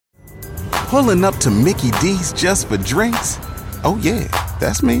Pulling up to Mickey D's just for drinks? Oh yeah,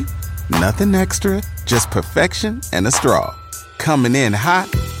 that's me. Nothing extra, just perfection and a straw. Coming in hot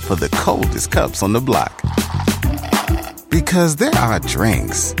for the coldest cups on the block. Because there are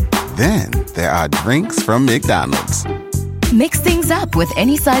drinks. Then there are drinks from McDonald's. Mix things up with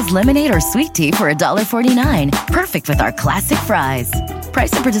any size lemonade or sweet tea for $1.49. Perfect with our classic fries.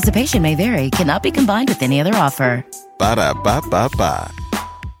 Price and participation may vary. Cannot be combined with any other offer. Ba-da-ba-ba-ba.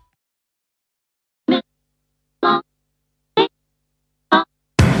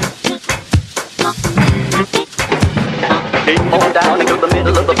 Came on down into the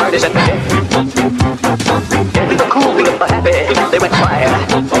middle of the party set. Getting the cool and the happy, they went quiet.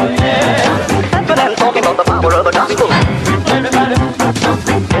 Dancing and talking about the power of the gospel.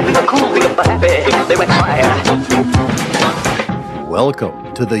 Getting the cool and the happy, they went quiet.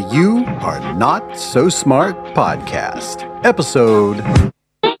 Welcome to the You Are Not So Smart podcast, episode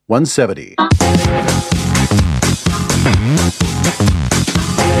 170.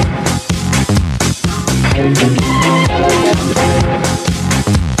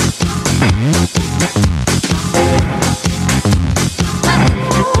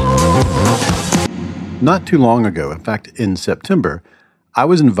 Not too long ago, in fact, in September, I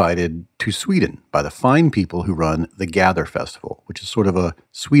was invited to Sweden by the fine people who run the Gather Festival, which is sort of a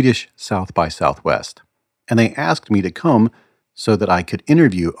Swedish South by Southwest. And they asked me to come so that I could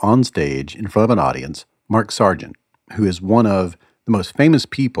interview on stage in front of an audience Mark Sargent, who is one of the most famous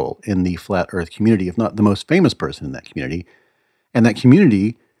people in the flat earth community, if not the most famous person in that community. And that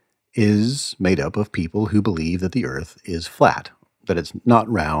community is made up of people who believe that the earth is flat, that it's not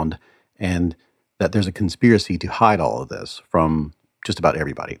round, and that there's a conspiracy to hide all of this from just about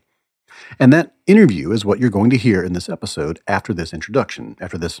everybody. And that interview is what you're going to hear in this episode after this introduction,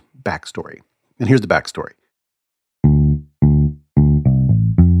 after this backstory. And here's the backstory.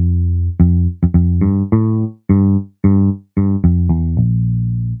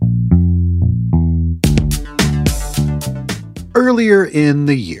 Earlier in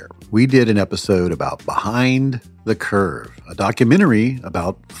the year, we did an episode about Behind the Curve, a documentary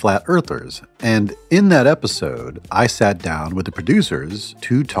about flat earthers. And in that episode, I sat down with the producers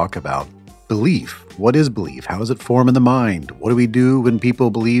to talk about belief. What is belief? How does it form in the mind? What do we do when people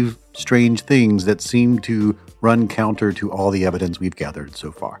believe strange things that seem to run counter to all the evidence we've gathered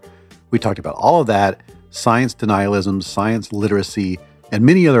so far? We talked about all of that, science denialism, science literacy, and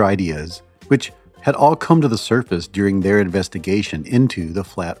many other ideas, which had all come to the surface during their investigation into the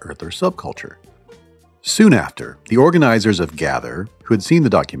flat earther subculture. Soon after, the organizers of Gather, who had seen the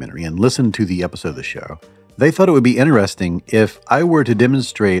documentary and listened to the episode of the show, they thought it would be interesting if I were to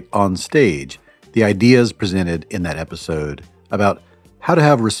demonstrate on stage the ideas presented in that episode about how to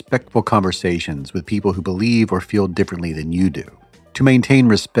have respectful conversations with people who believe or feel differently than you do, to maintain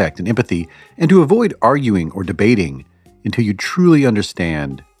respect and empathy, and to avoid arguing or debating until you truly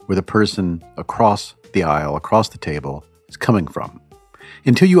understand where the person across the aisle, across the table, is coming from,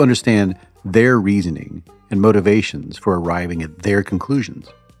 until you understand their reasoning and motivations for arriving at their conclusions.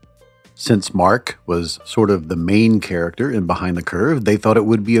 Since Mark was sort of the main character in Behind the Curve, they thought it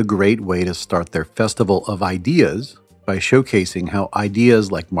would be a great way to start their festival of ideas by showcasing how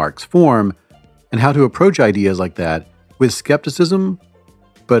ideas like Mark's form and how to approach ideas like that with skepticism,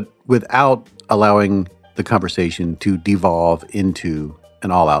 but without allowing the conversation to devolve into an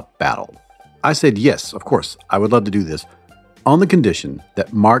all-out battle. I said, yes, of course, I would love to do this, on the condition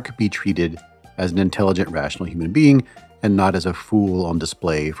that Mark be treated as an intelligent, rational human being and not as a fool on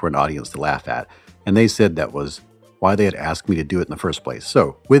display for an audience to laugh at. And they said that was why they had asked me to do it in the first place.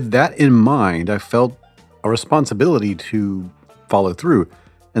 So with that in mind, I felt a responsibility to follow through.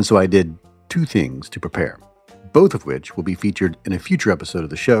 And so I did two things to prepare, both of which will be featured in a future episode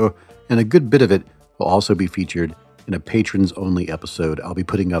of the show, and a good bit of it will also be featured in a patrons-only episode I'll be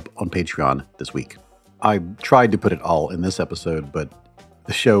putting up on Patreon this week. I tried to put it all in this episode, but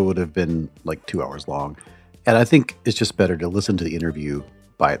the show would have been like 2 hours long. And I think it's just better to listen to the interview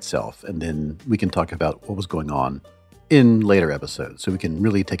by itself, and then we can talk about what was going on in later episodes, so we can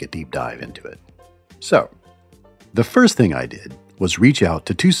really take a deep dive into it. So, the first thing I did was reach out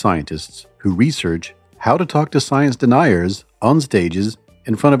to two scientists who research how to talk to science deniers on stages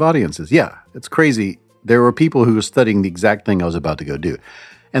in front of audiences. Yeah, it's crazy. There were people who were studying the exact thing I was about to go do.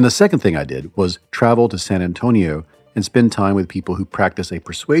 And the second thing I did was travel to San Antonio and spend time with people who practice a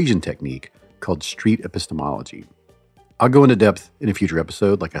persuasion technique called street epistemology. I'll go into depth in a future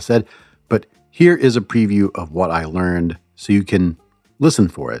episode, like I said, but here is a preview of what I learned so you can listen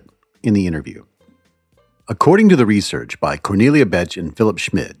for it in the interview. According to the research by Cornelia Betsch and Philip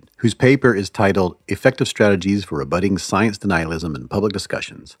Schmid, whose paper is titled Effective Strategies for Rebutting Science Denialism in Public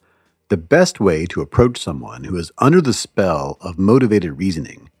Discussions, The best way to approach someone who is under the spell of motivated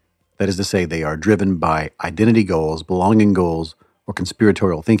reasoning, that is to say, they are driven by identity goals, belonging goals, or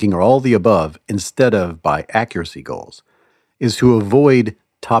conspiratorial thinking, or all the above, instead of by accuracy goals, is to avoid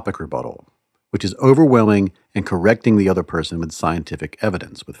topic rebuttal, which is overwhelming and correcting the other person with scientific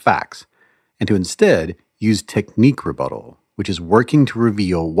evidence, with facts, and to instead use technique rebuttal, which is working to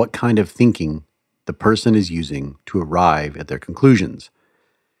reveal what kind of thinking the person is using to arrive at their conclusions.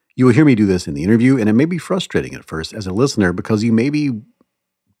 You will hear me do this in the interview, and it may be frustrating at first as a listener because you may be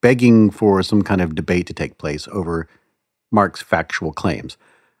begging for some kind of debate to take place over Mark's factual claims.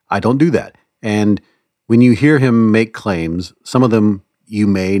 I don't do that. And when you hear him make claims, some of them you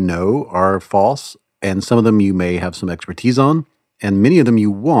may know are false, and some of them you may have some expertise on, and many of them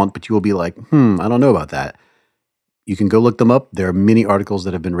you won't, but you will be like, I don't know about that. You can go look them up. There are many articles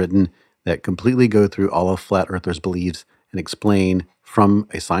that have been written that completely go through all of Flat Earthers' beliefs and explain from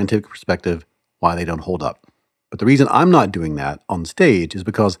a scientific perspective why they don't hold up. But the reason I'm not doing that on stage is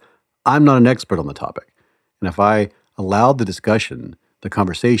because I'm not an expert on the topic. And if I allowed the discussion, the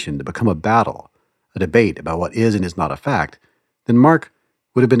conversation to become a battle, a debate about what is and is not a fact, then Mark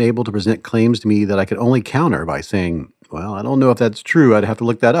would have been able to present claims to me that I could only counter by saying, well, I don't know if that's true. I'd have to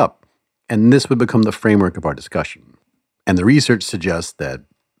look that up. And this would become the framework of our discussion. And the research suggests that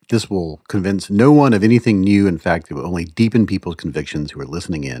this will convince no one of anything new. In fact, it will only deepen people's convictions who are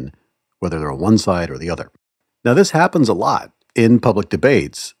listening in, whether they're on one side or the other. Now, this happens a lot in public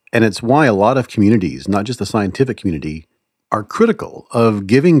debates, and it's why a lot of communities, not just the scientific community, are critical of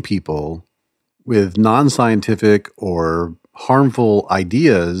giving people with non-scientific or harmful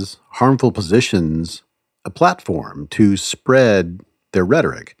ideas, harmful positions, a platform to spread their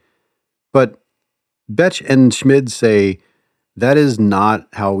rhetoric. But Betch and Schmid say that is not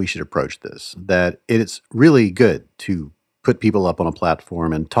how we should approach this, that it's really good to put people up on a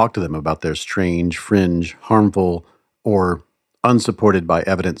platform and talk to them about their strange, fringe, harmful, or unsupported by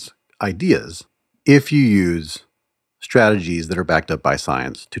evidence ideas if you use strategies that are backed up by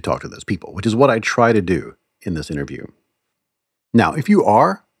science to talk to those people, which is what I try to do in this interview. Now, if you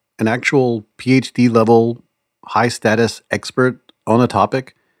are an actual PhD level, high status expert on a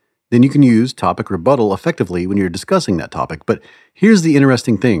topic, then you can use topic rebuttal effectively when you're discussing that topic. But here's the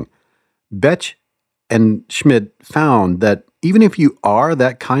interesting thing. Betch and Schmid found that even if you are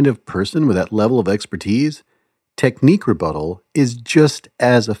that kind of person with that level of expertise, technique rebuttal is just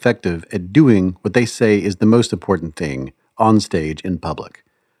as effective at doing what they say is the most important thing on stage in public,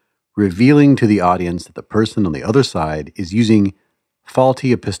 revealing to the audience that the person on the other side is using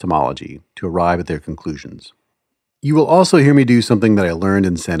faulty epistemology to arrive at their conclusions. You will also hear me do something that I learned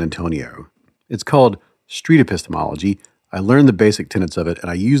in San Antonio. It's called street epistemology. I learned the basic tenets of it, and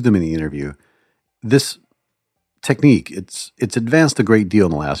I used them in the interview. This technique, it's advanced a great deal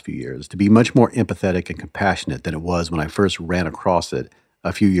in the last few years to be much more empathetic and compassionate than it was when I first ran across it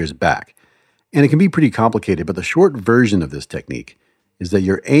a few years back. And it can be pretty complicated, but the short version of this technique is that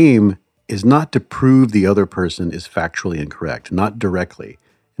your aim is not to prove the other person is factually incorrect, not directly.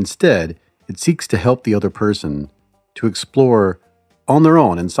 Instead, it seeks to help the other person to explore on their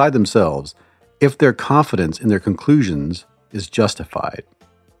own, inside themselves, if their confidence in their conclusions is justified.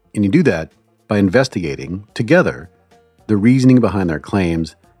 And you do that by investigating together the reasoning behind their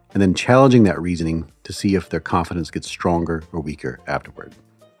claims and then challenging that reasoning to see if their confidence gets stronger or weaker afterward.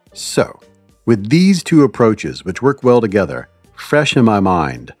 So, with these two approaches, which work well together, fresh in my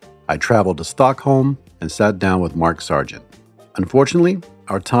mind, I traveled to Stockholm and sat down with Mark Sargent. Unfortunately,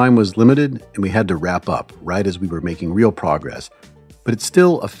 our time was limited and we had to wrap up right as we were making real progress. But it's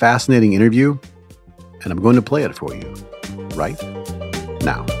still a fascinating interview, and I'm going to play it for you right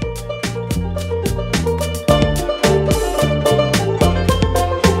now.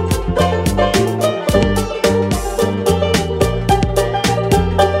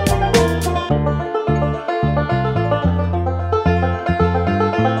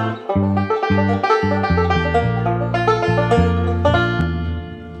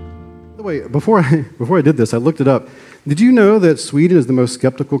 Before I did this, I looked it up. Did you know that Sweden is the most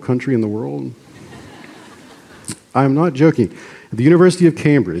skeptical country in the world? I'm not joking. The University of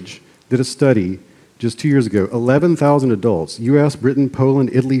Cambridge did a study just 2 years ago. 11,000 adults, US, Britain, Poland,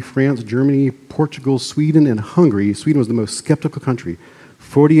 Italy, France, Germany, Portugal, Sweden, and Hungary. Sweden was the most skeptical country.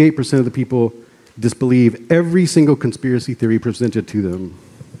 48% of the people disbelieve every single conspiracy theory presented to them.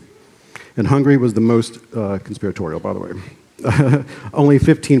 And Hungary was the most conspiratorial, by the way. Only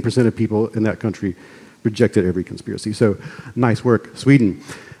 15% of people in that country rejected every conspiracy. So, nice work, Sweden.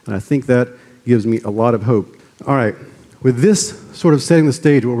 And I think that gives me a lot of hope. All right, with this sort of setting the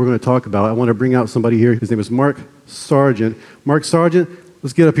stage, what we're going to talk about, I want to bring out somebody here. His name is Mark Sargent. Mark Sargent,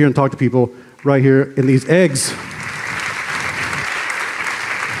 Let's get up here and talk to people right here in these eggs.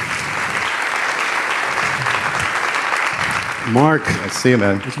 Mark. I see you,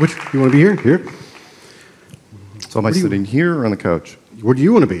 man. Which, you want to be here? Here? So am I sitting here or on the couch? Where do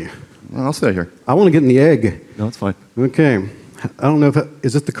you want to be? Well, I'll stay here. I want to get in the egg. No, it's fine. Okay. I don't know if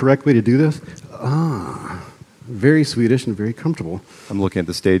is this the correct way to do this? Very Swedish and very comfortable. I'm looking at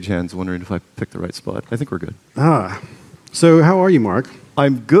the stage hands, wondering if I picked the right spot. I think we're good. So how are you, Mark?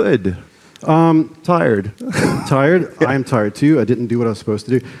 I'm good. Tired. Tired? Yeah. I'm tired too. I didn't do what I was supposed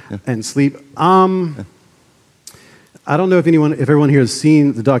to do. Yeah. And sleep. I don't know if everyone here has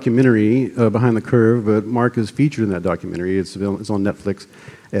seen the documentary Behind the Curve, but Mark is featured in that documentary. It's on Netflix.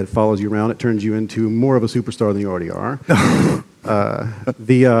 It follows you around. It turns you into more of a superstar than you already are.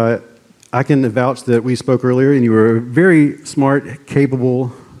 I can vouch that we spoke earlier, and you were a very smart,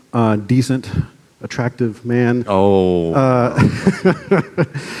 capable, decent, attractive man. Oh.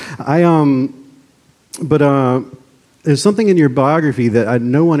 There's something in your biography that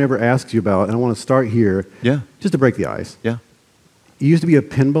no one ever asks you about, and I want to start here. Yeah. Just to break the ice. Yeah. You used to be a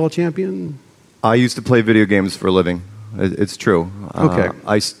pinball champion? I used to play video games for a living. It's true. Okay.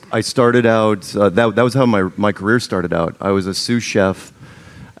 I started out, that was how my career started out. I was a sous chef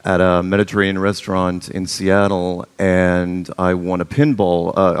at a Mediterranean restaurant in Seattle, and I won a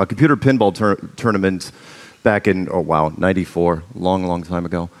computer pinball tournament back in, 94, long time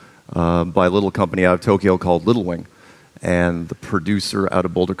ago, by a little company out of Tokyo called Little Wing. And the producer out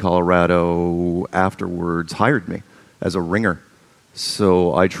of Boulder, Colorado, afterwards hired me as a ringer.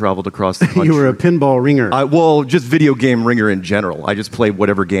 So I traveled across the country. You were a pinball ringer. Just video game ringer in general. I just played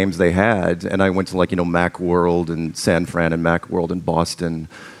whatever games they had, and I went to Macworld and San Fran and Macworld and Boston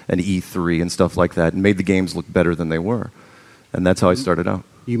and E3 and stuff like that, and made the games look better than they were. And that's how I started out.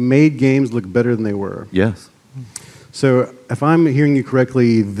 You made games look better than they were. Yes. So if I'm hearing you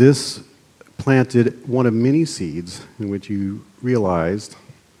correctly, this planted one of many seeds in which you realized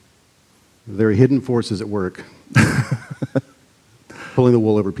there are hidden forces at work pulling the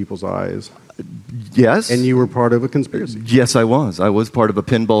wool over people's eyes. Yes. And you were part of a conspiracy. Yes, I was. I was part of a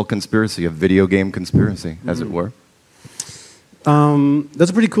pinball conspiracy, a video game conspiracy, as it were.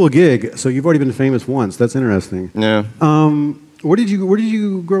 That's a pretty cool gig. So you've already been famous once. That's interesting. Yeah. Where did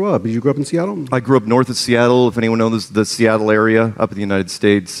you grow up? Did you grow up in Seattle? I grew up north of Seattle. If anyone knows the Seattle area up in the United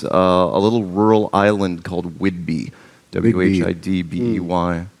States, a little rural island called Whidbey,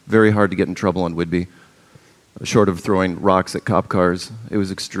 Whidbey. Very hard to get in trouble on Whidbey. Short of throwing rocks at cop cars, it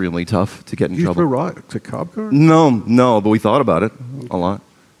was extremely tough to get in trouble. Did you throw rocks at cop cars? No, but we thought about it a lot.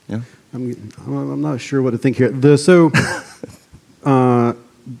 Yeah. I'm not sure what to think here.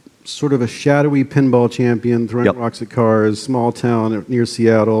 Sort of a shadowy pinball champion, throwing rocks at cars, small town near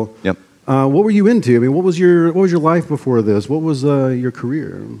Seattle. Yep. What were you into? I mean, what was your life before this? What was your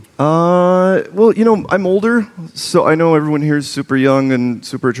career? I'm older, so I know everyone here is super young and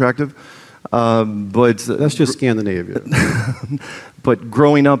super attractive. But that's just Scandinavia. But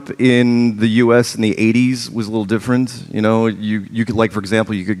growing up in the U.S. in the 80s was a little different. You know, you could, like, for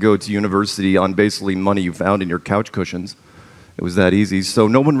example, you could go to university on basically money you found in your couch cushions. It was that easy. So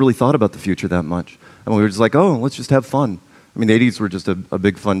no one really thought about the future that much. And we were just like, oh, let's just have fun. I mean, the 80s were just a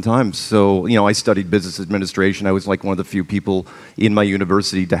big fun time. So, I studied business administration. I was like one of the few people in my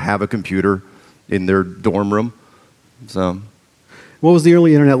university to have a computer in their dorm room. So, what was the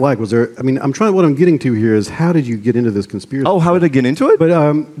early internet like? What I'm getting to here is, how did you get into this conspiracy? Oh, how did I get into it?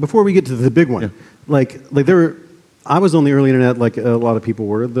 But before we get to the big one, I was on the early internet like a lot of people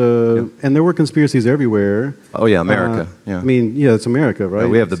were, and there were conspiracies everywhere. Oh yeah, America. It's America, right?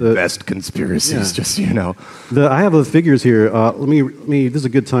 We have the best conspiracies, just so you know. I have the figures here. Let me. This is a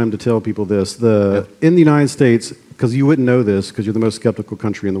good time to tell people this. In the United States, because you wouldn't know this because you're the most skeptical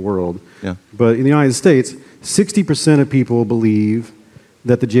country in the world. Yeah. But in the United States, 60% of people believe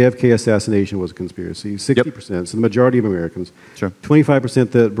that the JFK assassination was a conspiracy. 60%, so the majority of Americans. Sure.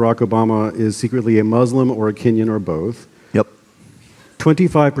 25% that Barack Obama is secretly a Muslim or a Kenyan or both. Yep.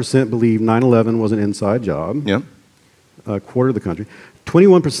 25% believe 9/11 was an inside job. Yep. A quarter of the country.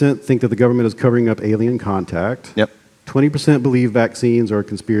 21% think that the government is covering up alien contact. Yep. 20% believe vaccines are a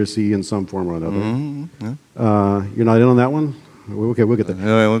conspiracy in some form or another. Mm-hmm. Yeah. You're not in on that one? Okay, we'll get there.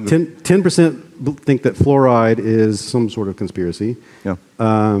 10% think that fluoride is some sort of conspiracy. Yeah.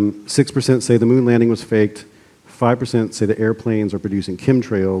 6% say the moon landing was faked. 5% say the airplanes are producing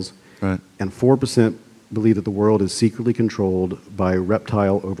chemtrails. Right. And 4% believe that the world is secretly controlled by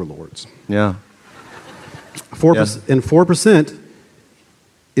reptile overlords. Yeah. 4%, and 4%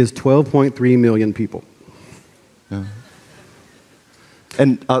 is 12.3 million people. Yeah.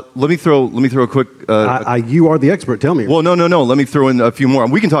 And let me throw a quick. You are the expert. Tell me. Well, no. Let me throw in a few more.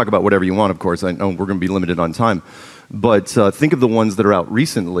 We can talk about whatever you want, of course. I know we're going to be limited on time, but think of the ones that are out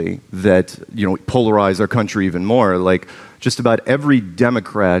recently that polarize our country even more. Like just about every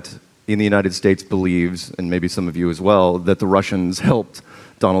Democrat in the United States believes, and maybe some of you as well, that the Russians helped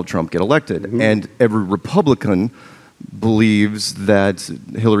Donald Trump get elected, and every Republican believes that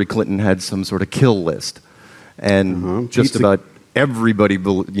Hillary Clinton had some sort of kill list, and just about everybody,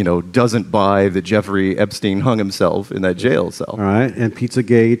 doesn't buy that Jeffrey Epstein hung himself in that jail cell. All right, and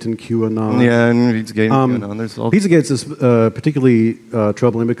Pizzagate and QAnon. Yeah, and Pizzagate and QAnon. There's all Pizzagate is particularly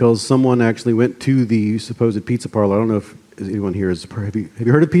troubling because someone actually went to the supposed pizza parlor. I don't know if anyone here have you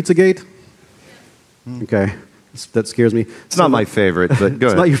heard of Pizzagate? Okay. That scares me. It's not my favorite, but go ahead.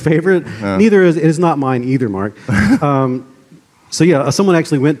 It's not your favorite? Neither is it is not mine either, Mark. Someone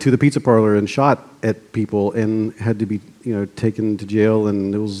actually went to the pizza parlor and shot at people and had to be, taken to jail,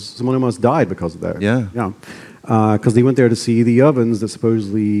 and someone almost died because of that. Yeah. Yeah. Because they went there to see the ovens that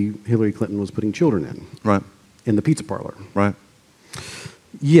supposedly Hillary Clinton was putting children in. Right. In the pizza parlor. Right.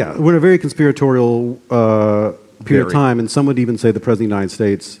 Yeah, we're in a very conspiratorial period of time, and some would even say the President of the United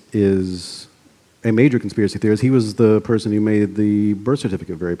States is a major conspiracy theorist. He was the person who made the birth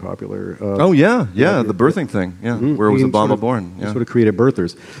certificate very popular. The birthing thing. Yeah, where was Obama born? Yeah. He sort of created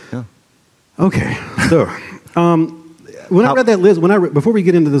birthers. Yeah. Okay, so when I read that list, before we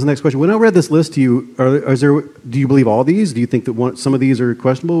get into this next question, when I read this list to you, do you believe all these? Do you think that some of these are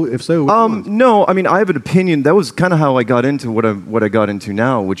questionable? If so, no. I mean, I have an opinion. That was kind of how I got into what I got into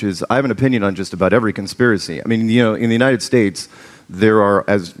now, which is I have an opinion on just about every conspiracy. I mean, in the United States, there are,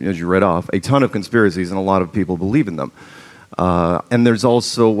 as you read off, a ton of conspiracies, and a lot of people believe in them. And there's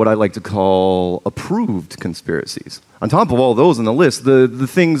also what I like to call approved conspiracies. On top of all those on the list, the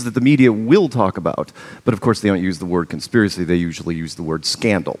things that the media will talk about, but of course they don't use the word conspiracy, they usually use the word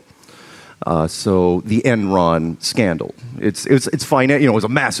scandal. So the Enron scandal, it's fine. It was a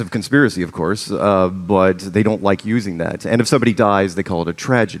massive conspiracy, of course, but they don't like using that. And if somebody dies, they call it a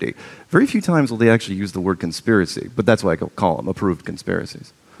tragedy. Very few times will they actually use the word conspiracy, but that's why I call them approved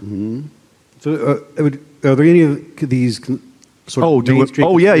conspiracies. Mm-hmm. So are there any of these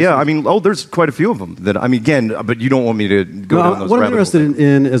mainstream yeah. I mean, there's quite a few of them. But you don't want me to go down those what I'm rabbit interested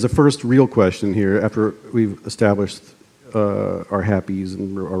in as a first real question here, after we've established our happies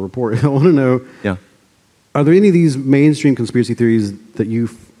and our report, I want to know, are there any of these mainstream conspiracy theories that you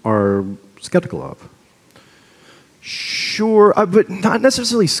are skeptical of? Sure, but not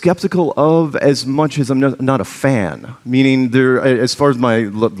necessarily skeptical of as much as I'm not a fan. Meaning, as far as my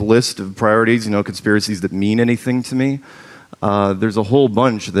list of priorities, conspiracies that mean anything to me, there's a whole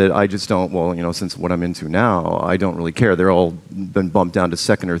bunch that I just don't, since what I'm into now, I don't really care. They're all been bumped down to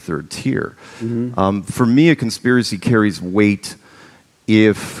second or third tier. Mm-hmm. For me, a conspiracy carries weight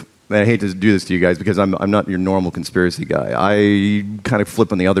if, and I hate to do this to you guys because I'm not your normal conspiracy guy. I kind of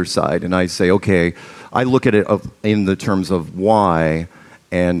flip on the other side and I say, okay, I look at it in the terms of why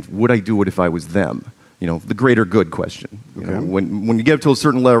and would I do it if I was them? The greater good question. When you get to a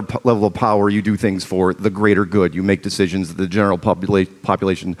certain level of power, you do things for the greater good. You make decisions that the general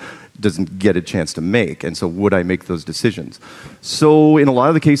population doesn't get a chance to make. And so would I make those decisions? So in a lot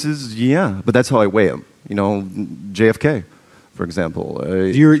of the cases, yeah. But that's how I weigh them. JFK, for example.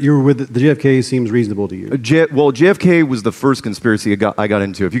 You're with the JFK seems reasonable to you. JFK was the first conspiracy I got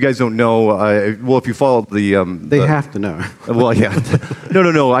into. If you guys don't know, if you follow they have to know. Well, yeah.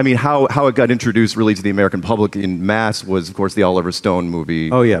 No. I mean, how it got introduced really to the American public in mass was, of course, the Oliver Stone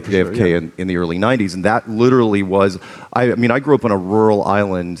movie. Oh, yeah, for JFK sure, yeah. in the early 90s. And that literally was, I grew up on a rural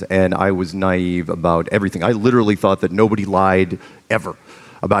island and I was naive about everything. I literally thought that nobody lied ever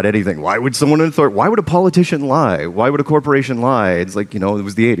about anything. Why would why would a politician lie? Why would a corporation lie? It's like, it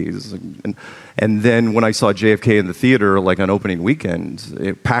was the 80s. And then when I saw JFK in the theater, like on opening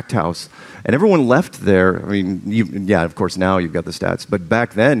weekend, packed house, and everyone left there. I mean, of course now you've got the stats, but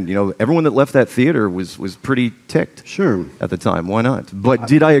back then, everyone that left that theater was pretty ticked. Sure. At the time. Why not? But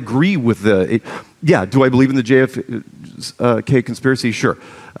did I agree with do I believe in the JFK conspiracy? Sure.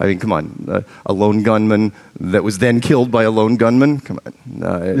 I mean, come on, a lone gunman that was then killed by a lone gunman? Come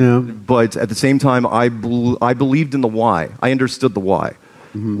on. But at the same time, I believed in the why. I understood the why,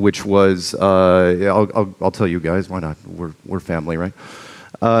 which was, I'll tell you guys, why not? We're family, right?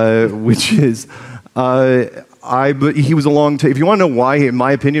 Which is, he was if you want to know why, in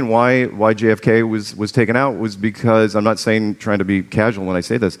my opinion, why JFK was taken out was because, I'm not trying to be casual when I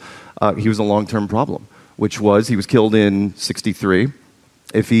say this, he was a long-term problem, which was he was killed in 1963.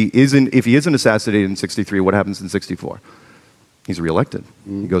 If he isn't assassinated in 1963, what happens in 1964? he's reelected.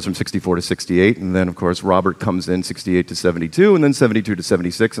 He goes from 64 to 68, and then, of course, Robert comes in 68 to 72, and then 72 to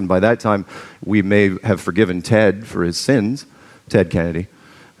 76, and by that time, we may have forgiven Ted for his sins, Ted Kennedy,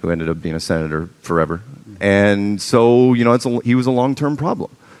 who ended up being a senator forever. And so, he was a long-term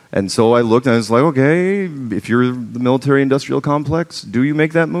problem. And so I looked and I was like, okay, if you're the military-industrial complex, do you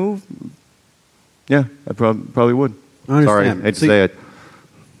make that move? Yeah, I probably would. I understand. Sorry, I hate to say it.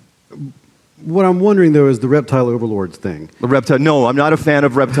 What I'm wondering, though, is the reptile overlords thing. The reptile? No, I'm not a fan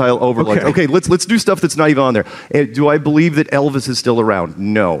of reptile overlords. Okay, let's do stuff that's not even on there. Do I believe that Elvis is still around?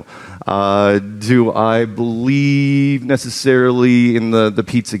 No. Do I believe necessarily in the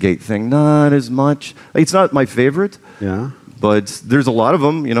Pizzagate thing? Not as much. It's not my favorite. Yeah. But there's a lot of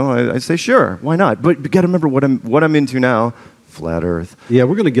them. I say sure, why not? But you got to remember what I'm into now. Flat Earth. Yeah,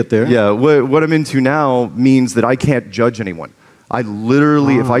 we're going to get there. Yeah, what I'm into now means that I can't judge anyone. I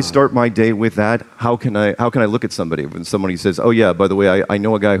literally, if I start my day with that, how can I look at somebody when somebody says, "Oh yeah, by the way, I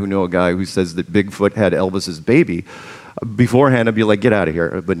know a guy who says that Bigfoot had Elvis's baby." Beforehand, I'd be like, "Get out of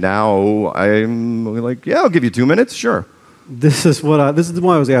here!" But now I'm like, "Yeah, I'll give you 2 minutes, sure." This is why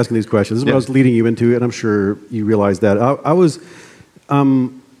I was asking these questions. This is what I was leading you into, and I'm sure you realize that.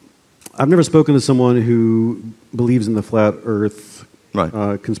 I've never spoken to someone who believes in the flat Earth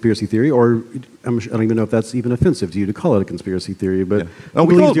conspiracy theory, or I don't even know if that's even offensive to you to call it a conspiracy theory. But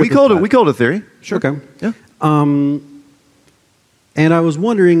we called it a theory. Sure. Okay. Yeah. And I was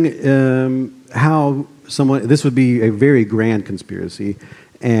wondering how someone. This would be a very grand conspiracy,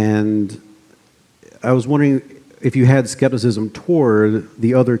 and I was wondering if you had skepticism toward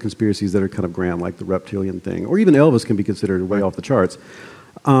the other conspiracies that are kind of grand, like the reptilian thing, or even Elvis can be considered way off the charts.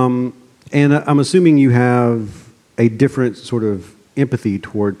 And I'm assuming you have a different sort of empathy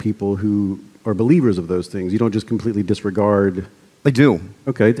toward people who are believers of those things. You don't just completely disregard. I do.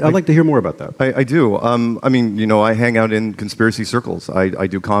 Okay, I'd like to hear more about that. I do. I hang out in conspiracy circles. I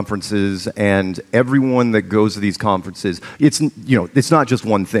do conferences, and everyone that goes to these conferences, it's not just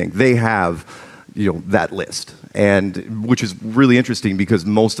one thing. They have that list, and which is really interesting because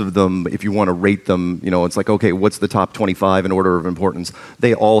most of them, if you want to rate them, it's like, okay, what's the top 25 in order of importance?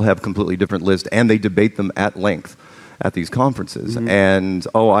 They all have completely different lists, and they debate them at length at these conferences. Mm-hmm. And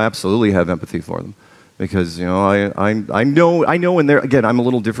I absolutely have empathy for them because I know, and there again, I'm a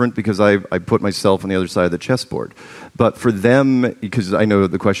little different because I put myself on the other side of the chessboard. But for them, because I know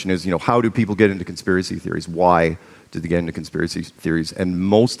the question is, how do people get into conspiracy theories? Why did they get into conspiracy theories? And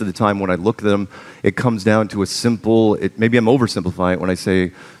most of the time when I look at them, it comes down to a simple, maybe I'm oversimplifying it when I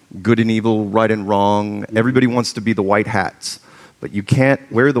say good and evil, right and wrong. Everybody wants to be the white hats, but you can't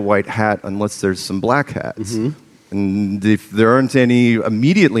wear the white hat unless there's some black hats. Mm-hmm. And if there aren't any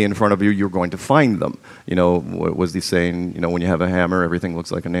immediately in front of you, you're going to find them. What was the saying, when you have a hammer, everything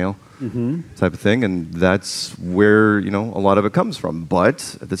looks like a nail, type of thing. And that's where, a lot of it comes from.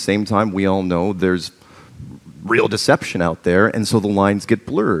 But at the same time, we all know there's real deception out there, and so the lines get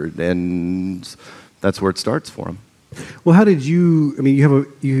blurred, and that's where it starts for them. Well, how did you? I mean,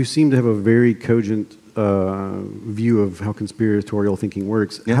 you seem to have a very cogent view of how conspiratorial thinking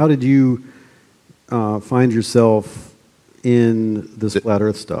works. Yeah. How did you find yourself in this flat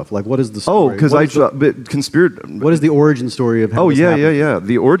Earth stuff? Like, what is the story? Because what is the origin story of how this happened? Yeah.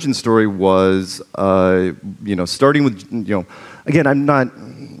 The origin story was, starting with, again, I'm not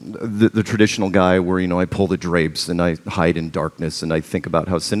the traditional guy where, I pull the drapes and I hide in darkness and I think about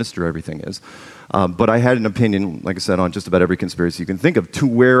how sinister everything is. But I had an opinion, like I said, on just about every conspiracy you can think of, to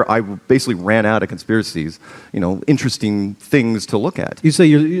where I basically ran out of conspiracies, interesting things to look at. You say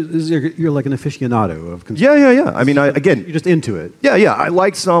you're like an aficionado of conspiracy. Yeah. I mean, you're just into it. Yeah. I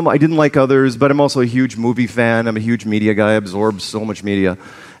like some, I didn't like others, but I'm also a huge movie fan. I'm a huge media guy. I absorb so much media,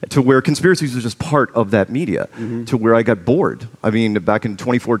 to where conspiracies was just part of that media, to where I got bored. I mean, back in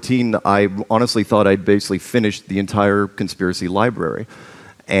 2014, I honestly thought I'd basically finished the entire conspiracy library.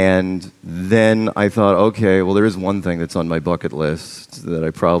 And then I thought, okay, well, there is one thing that's on my bucket list that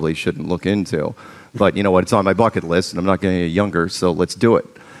I probably shouldn't look into. But you know what? It's on my bucket list, and I'm not getting any younger, so let's do it.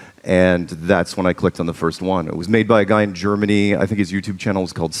 And that's when I clicked on the first one. It was made by a guy in Germany. I think his YouTube channel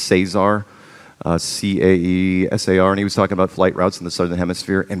is called Caesar, Caesar, and he was talking about flight routes in the Southern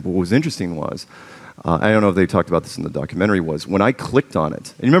Hemisphere. And what was interesting was, I don't know if they talked about this in the documentary, was when I clicked on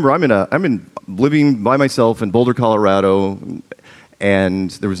it. And remember, I'm living by myself in Boulder, Colorado, and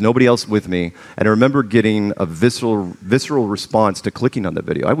there was nobody else with me. And I remember getting a visceral response to clicking on the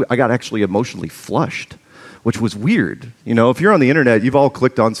video. I got actually emotionally flushed, which was weird. If you're on the internet, you've all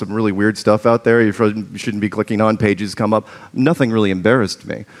clicked on some really weird stuff out there. You shouldn't be clicking on, pages come up. Nothing really embarrassed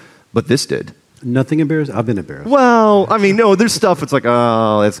me, but this did. Nothing embarrassing? I've been embarrassed. Well, I mean, no, there's stuff. It's like,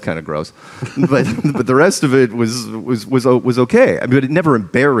 oh, that's kind of gross, but the rest of it was okay. I mean, but it never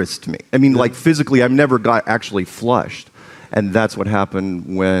embarrassed me. I mean, like physically, I've never got actually flushed, and that's what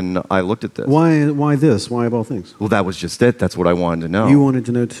happened when I looked at this. Why this? Why of all things? Well, that was just it. That's what I wanted to know. You wanted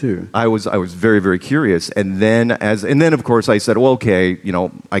to know too. I was very, very curious, and then of course I said, well, okay,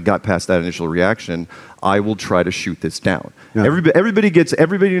 I got past that initial reaction. I will try to shoot this down. Yeah. Everybody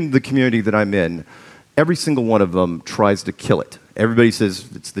in the community that I'm in, every single one of them tries to kill it. Everybody says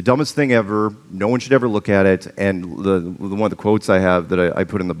it's the dumbest thing ever. No one should ever look at it. And one of the quotes I have that I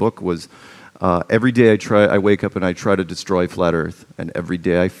put in the book was, every day I wake up and I try to destroy flat Earth, and every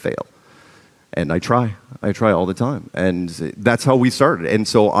day I fail. And I try all the time, and that's how we started. And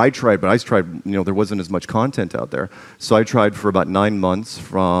so I tried, there wasn't as much content out there. So I tried for about 9 months,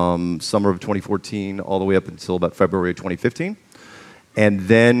 from summer of 2014 all the way up until about February of 2015. And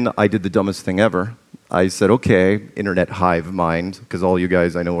then I did the dumbest thing ever. I said, okay, internet hive mind, because all you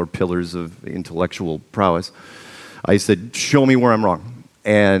guys I know are pillars of intellectual prowess. I said, show me where I'm wrong.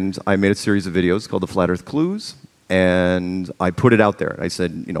 And I made a series of videos called the Flat Earth Clues. And I put it out there. I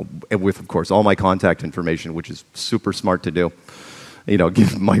said, with, of course, all my contact information, which is super smart to do.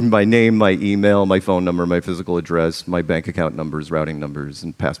 Give my name, my email, my phone number, my physical address, my bank account numbers, routing numbers,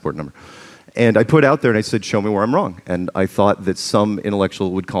 and passport number. And I put out there and I said, show me where I'm wrong. And I thought that some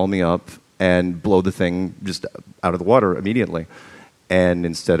intellectual would call me up and blow the thing just out of the water immediately. And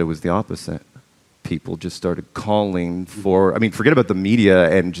instead it was the opposite. People just started calling for, forget about the media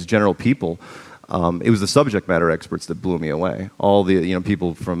and just general people. It was the subject matter experts that blew me away. All the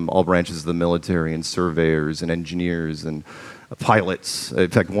people from all branches of the military, and surveyors and engineers and pilots. In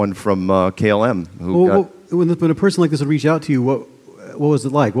fact, one from KLM. When a person like this would reach out to you, what was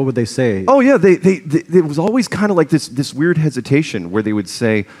it like? What would they say? Oh yeah, it was always kind of like this weird hesitation where they would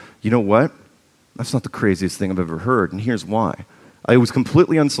say, you know what? That's not the craziest thing I've ever heard, and here's why. I was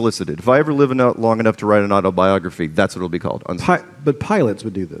completely unsolicited. If I ever live long enough to write an autobiography, that's what it'll be called. But pilots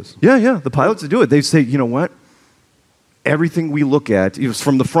would do this. Yeah. The pilots would do it. They say, you know what? Everything we look at,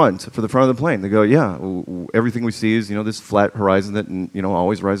 from the front of the plane, they go, yeah, everything we see is, this flat horizon that,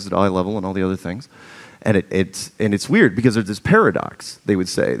 always rises at eye level and all the other things. And it's weird because there's this paradox, they would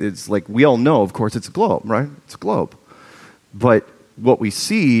say. It's like, we all know, of course, it's a globe, right? It's a globe. But what we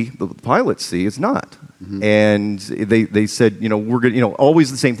see, the pilots see, is not. Mm-hmm. And they said, we're good, always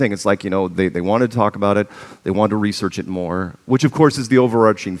the same thing. It's like, they wanted to talk about it, they wanted to research it more, which of course is the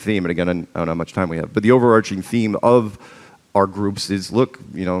overarching theme. And again, I don't know how much time we have, but the overarching theme of our groups is, look,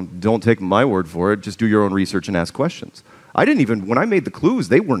 don't take my word for it, just do your own research and ask questions. When I made the clues,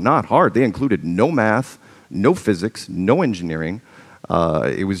 they were not hard. They included no math, no physics, no engineering.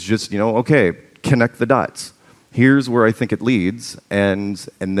 It was just, okay, connect the dots. Here's where I think it leads, and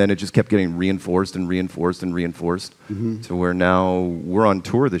then it just kept getting reinforced mm-hmm. to where now we're on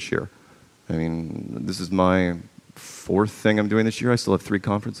tour this year. This is my 4th thing I'm doing this year. I still have 3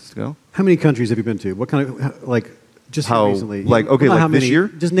 conferences to go. How many countries have you been to? What kind of, just recently? This year?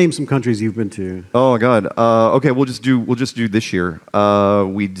 Just name some countries you've been to. Oh my God. Okay, we'll just do this year.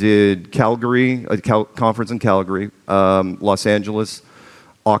 We did Calgary, a conference in Calgary, Los Angeles,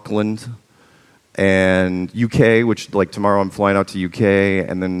 Auckland, and UK, which tomorrow I'm flying out to UK,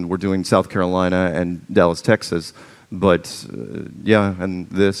 and then we're doing South Carolina and Dallas, Texas. But and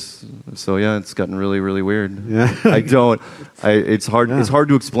this. So yeah, it's gotten really, really weird. Yeah. It's hard. Yeah. It's hard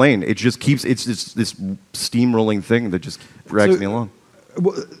to explain. It just keeps. It's this steamrolling thing that just drags me along.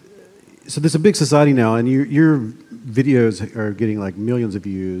 So there's a big society now, and your videos are getting millions of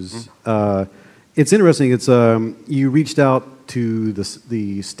views. Mm-hmm. It's interesting. It's you reached out to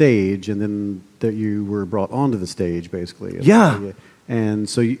the stage, and then that you were brought onto the stage, basically. Yeah. And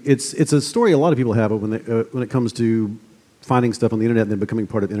so it's a story a lot of people have when it comes to finding stuff on the internet and then becoming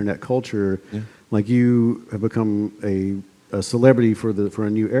part of internet culture. Yeah. Like you have become a celebrity for a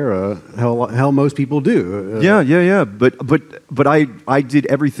new era. How most people do. Yeah. But I did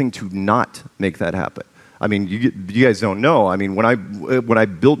everything to not make that happen. You guys don't know. When I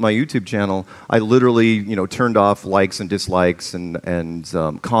built my YouTube channel, I literally turned off likes and dislikes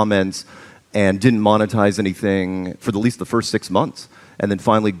and comments, and didn't monetize anything for at least the first 6 months. And then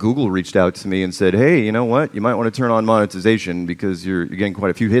finally Google reached out to me and said, hey, you know what? You might want to turn on monetization because you're getting quite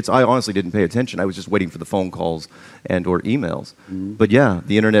a few hits. I honestly didn't pay attention. I was just waiting for the phone calls and or emails. Mm-hmm. But yeah,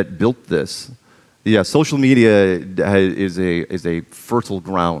 the internet built this. Yeah, social media is a fertile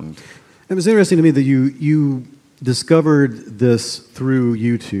ground. It was interesting to me that you discovered this through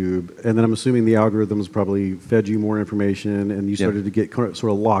YouTube, and then I'm assuming the algorithms probably fed you more information, and you started to get sort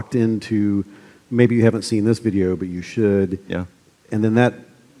of locked into, maybe you haven't seen this video, but you should. Yeah. And then that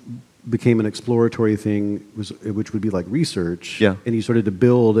became an exploratory thing, which would be like research. Yeah. And you started to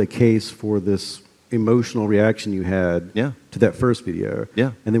build a case for this emotional reaction you had Yeah. to that first video.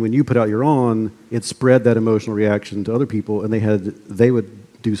 Yeah. And then when you put out your own, it spread that emotional reaction to other people, and they would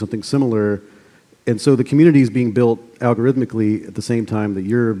do something similar. And so the community is being built algorithmically at the same time that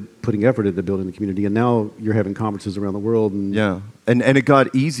you're putting effort into building the community. And now you're having conferences around the world. And Yeah, and it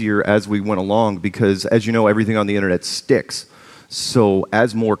got easier as we went along because, as you know, everything on the internet sticks. So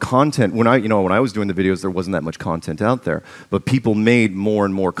as more content, when I was doing the videos, there wasn't that much content out there, but people made more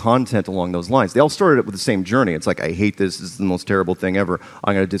and more content along those lines. They all started it with the same journey. It's like, I hate this. This is the most terrible thing ever.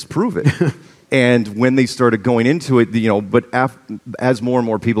 I'm going to disprove it. And when they started going into it, but as more and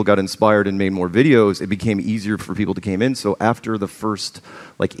more people got inspired and made more videos, it became easier for people to come in. So after the first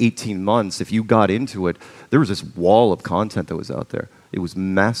 18 months, if you got into it, there was this wall of content that was out there. It was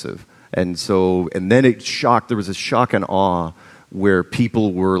massive. And then there was a shock and awe where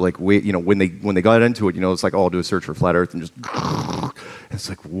people were like, wait, when they got into it, it's like, oh, I'll do a search for flat Earth and just, it's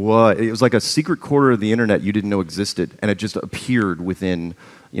like, what? It was like a secret corner of the internet you didn't know existed, and it just appeared within,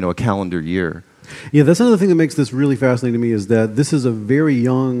 a calendar year. Yeah, that's another thing that makes this really fascinating to me is that this is a very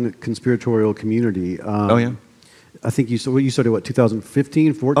young conspiratorial community. Oh, yeah? I think you started,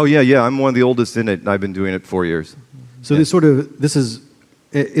 2015, 14? Oh, yeah, I'm one of the oldest in it, and I've been doing it 4 years. So yeah.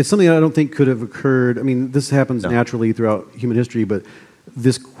 It's something that I don't think could have occurred. I mean, this happens naturally throughout human history, but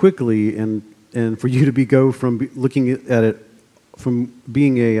this quickly and for you to go from looking at it from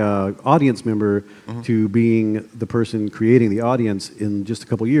being a audience member to being the person creating the audience in just a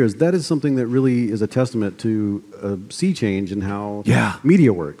couple years, that is something that really is a testament to a sea change in how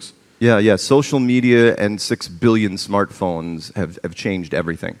media works. Yeah. Social media and 6 billion smartphones have changed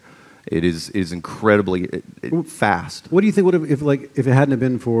everything. It is incredibly fast. What do you think would have if it hadn't have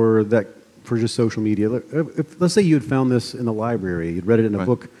been for just social media? Let's say you had found this in the library, you'd read it in a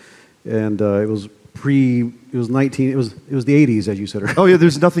book, and it was the 80s, as you said. Right? Oh yeah,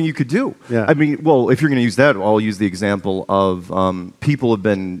 there's nothing you could do. Yeah. I mean, well, if you're going to use that, I'll use the example of people have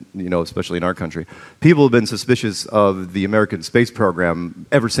been, especially in our country, people have been suspicious of the American space program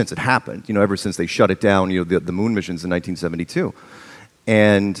ever since it happened. Ever since they shut it down. The moon missions in 1972,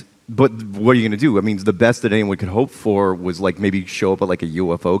 But what are you going to do? I mean, the best that anyone could hope for was maybe show up at a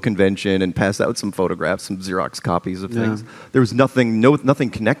UFO convention and pass out some photographs, some Xerox copies of things. There was nothing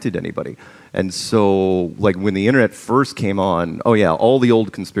connected to anybody. And so, when the internet first came on, all the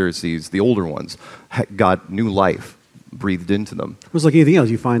old conspiracies, the older ones, got new life breathed into them. It was like anything else.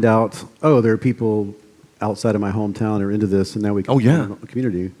 You find out, there are people outside of my hometown who are into this, and now we can form a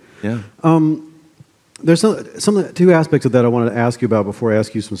community. Yeah. There's two aspects of that I wanted to ask you about before I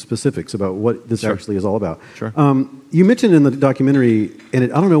ask you some specifics about what this actually is all about. Sure. You mentioned in the documentary, and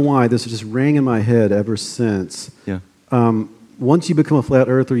I don't know why, this just rang in my head ever since. Yeah. Once you become a flat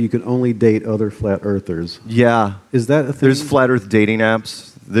earther, you can only date other flat earthers. Yeah. Is that a thing? There's flat earth dating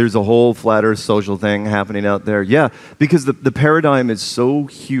apps. There's a whole flat earth social thing happening out there. Yeah, because the paradigm is so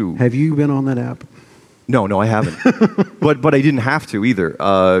huge. Have you been on that app? No, I haven't. but I didn't have to either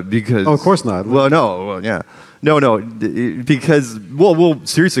because. Oh, of course not. Well, no, well, yeah, no, because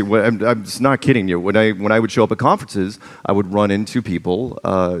seriously, I'm just not kidding you. When I would show up at conferences, I would run into people,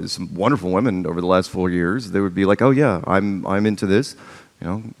 some wonderful women over the last 4 years. They would be like, "Oh yeah, I'm into this."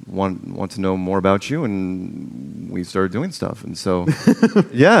 Want to know more about you, and we started doing stuff, and so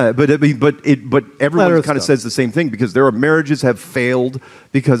yeah. But everyone kind of says the same thing because there are marriages have failed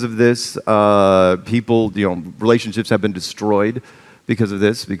because of this. People, relationships have been destroyed because of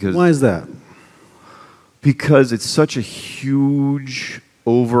this. Because why is that? Because it's such a huge,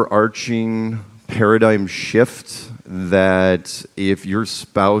 overarching paradigm shift that if your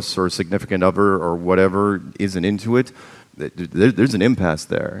spouse or significant other or whatever isn't into it, there's an impasse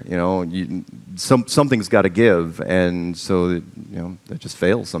there. Something's got to give, and so that just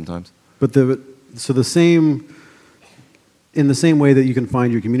fails sometimes. But in the same way that you can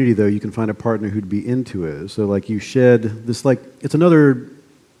find your community, though, you can find a partner who'd be into it. So you shed this it's another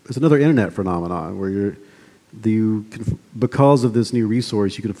internet phenomenon where because of this new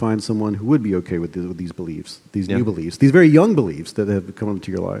resource, you can find someone who would be okay with these beliefs, these new beliefs, these very young beliefs that have come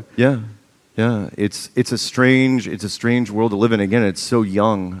into your life. Yeah. Yeah, it's a strange world to live in. Again, it's so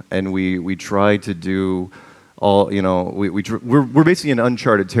young, and we try to do all. We're basically in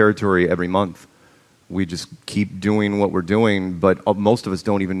uncharted territory every month. We just keep doing what we're doing, but most of us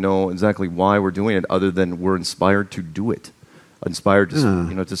don't even know exactly why we're doing it, other than we're inspired to do it, inspired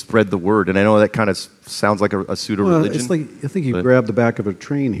to to spread the word. And I know that kind of sounds like a pseudo religion. It's like I think you grabbed the back of a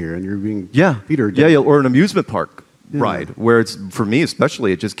train here, and you're being Peter. Yeah, or an amusement park. Ride, where it's, for me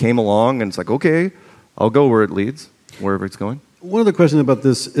especially, it just came along and it's like, okay, I'll go where it leads, wherever it's going. One other question about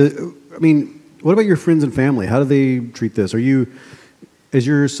this. I mean, what about your friends and family? How do they treat this? Is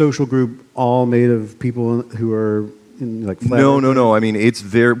your social group all made of people who are in like flat No, earth? no, no. I mean, it's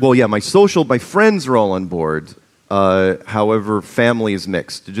very well. Yeah, my friends are all on board. However, family is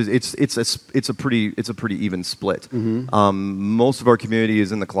mixed. It's a pretty even split. Most of our community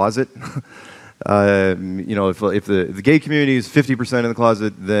is in the closet. If the gay community is 50% in the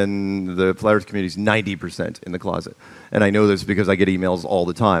closet, then the flat earth community is 90% in the closet. And I know this because I get emails all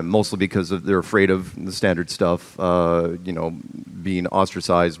the time, mostly because they're afraid of the standard stuff, being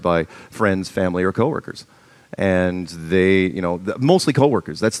ostracized by friends, family, or coworkers. And they, mostly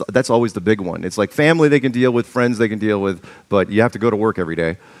coworkers. That's always the big one. It's like family they can deal with, friends they can deal with, but you have to go to work every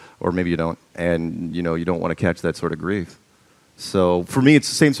day, or maybe you don't, and you don't want to catch that sort of grief. So for me, it's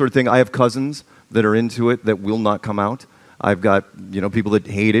the same sort of thing. I have cousins that are into it that will not come out. I've got people that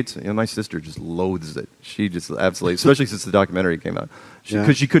hate it. My sister just loathes it. She just absolutely, especially since the documentary came out,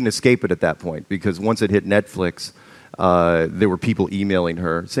 because she couldn't escape it at that point. Because once it hit Netflix, there were people emailing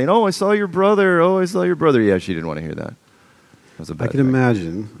her saying, "Oh, I saw your brother. Oh, I saw your brother." Yeah, she didn't want to hear that. That was a bad I can thing.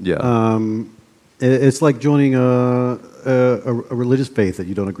 imagine. Yeah. It's like joining a religious faith that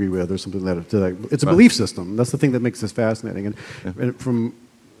you don't agree with, or something it's a belief system. That's the thing that makes this fascinating.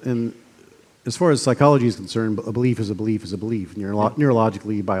 And as far as psychology is concerned, a belief is a belief is a belief,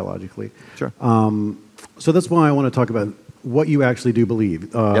 neurologically, biologically. Sure. So that's why I want to talk about what you actually do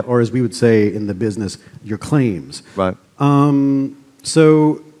believe, or as we would say in the business, your claims. Right.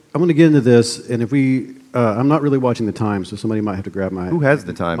 So I'm going to get into this, and if I'm not really watching the time, so somebody might have to grab my. Who has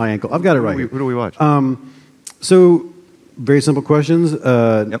the time? My ankle. I've got it right here. Who do we watch? So, very simple questions.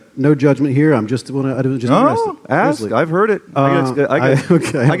 No judgment here. I'm just interested. Ask. Seriously. I've heard it.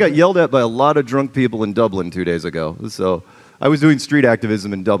 Okay. I got yelled at by a lot of drunk people in Dublin 2 days ago. So I was doing street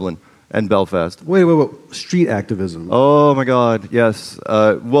activism in Dublin and Belfast. Wait. Street activism. Oh my God, yes.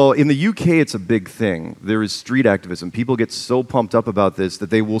 Well, in the UK, it's a big thing. There is street activism. People get so pumped up about this that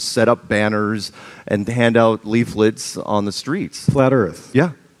they will set up banners and hand out leaflets on the streets. Flat Earth.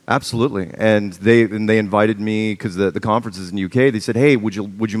 Yeah. Absolutely, and they invited me because the conference is in the UK. They said, "Hey, would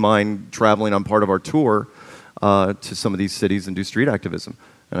you mind traveling on part of our tour to some of these cities and do street activism?"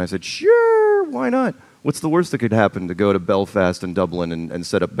 And I said, "Sure, why not? What's the worst that could happen to go to Belfast and Dublin and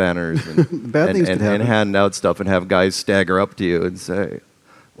set up banners and Bad things could happen. and hand out stuff and have guys stagger up to you and say,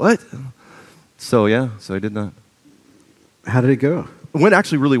 what?" So I did that. How did it go? It went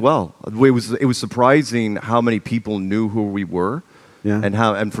actually really well. It was surprising how many people knew who we were. Yeah.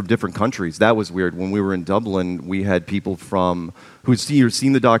 And from different countries. That was weird. When we were in Dublin, we had people who'd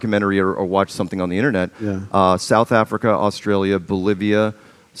seen the documentary or watched something on the internet. Yeah. South Africa, Australia, Bolivia,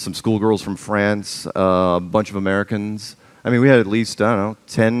 some schoolgirls from France, a bunch of Americans. I mean, we had at least,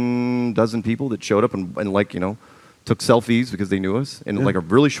 10 dozen people that showed up and took selfies because they knew us in like a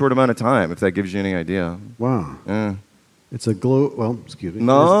really short amount of time, if that gives you any idea. Wow. Yeah. It's a excuse me.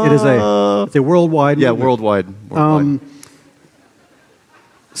 No. It's a worldwide. Yeah, movement. worldwide.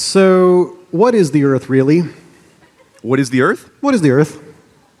 So, what is the Earth really? What is the Earth? What is the Earth?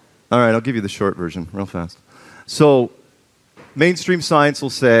 All right, I'll give you the short version real fast. So, mainstream science will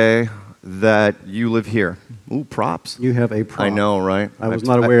say that you live here. Ooh, props. You have a prop. I know, right? I was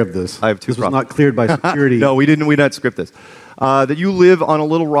not aware of this. I have two This was props. not cleared by security. No, we didn't script this. That you live on a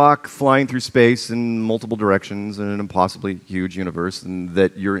little rock flying through space in multiple directions in an impossibly huge universe, and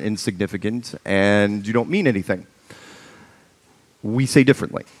that you're insignificant and you don't mean anything. We say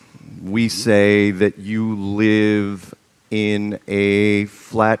differently. We say that you live in a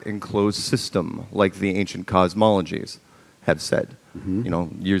flat enclosed system, like the ancient cosmologies have said,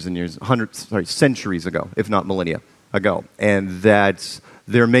 years and years, centuries ago, if not millennia ago. And that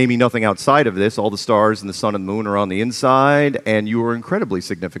there may be nothing outside of this. All the stars and the sun and the moon are on the inside, and you are incredibly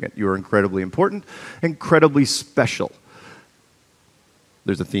significant. You are incredibly important, incredibly special.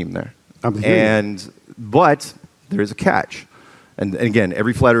 There's a theme there. But there is a catch. And again,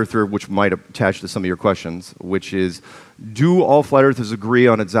 every flat earther, which might attach to some of your questions, which is, do all flat earthers agree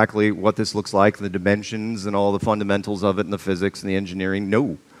on exactly what this looks like, the dimensions and all the fundamentals of it, and the physics and the engineering?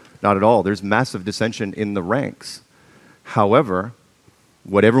 No, not at all. There's massive dissension in the ranks. However,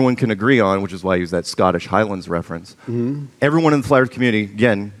 what everyone can agree on, which is why I use that Scottish Highlands reference, everyone in the flat earth community,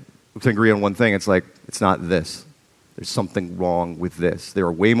 again, can agree on one thing. It's like, it's not this. There's something wrong with this. There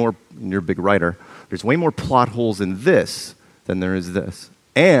are way more, and you're a big writer, there's way more plot holes in this than there is this.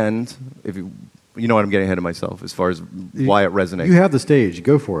 And if you know what, I'm getting ahead of myself as far as why it resonates. You have the stage.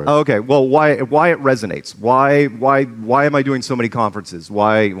 Go for it. Oh, okay. Well, why it resonates? Why am I doing so many conferences?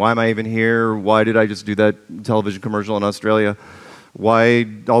 Why am I even here? Why did I just do that television commercial in Australia? Why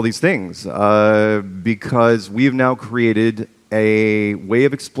all these things? Because we've now created a way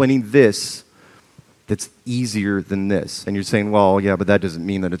of explaining this that's easier than this. And you're saying, well, yeah, but that doesn't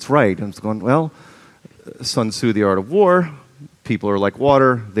mean that it's right. And I'm just going, well, Sun Tzu, The Art of War, people are like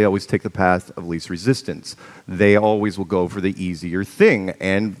water. They always take the path of least resistance. They always will go for the easier thing.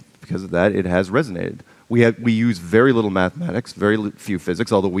 And because of that, it has resonated. We use very little mathematics, few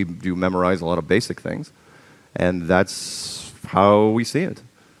physics, although we do memorize a lot of basic things. And that's how we see it.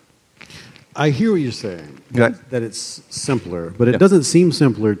 I hear what you're saying, Okay. that it's simpler, but it doesn't seem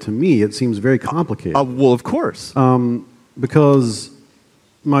simpler to me. It seems very complicated. Well, of course. Because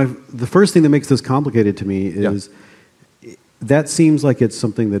the first thing that makes this complicated to me is that seems like it's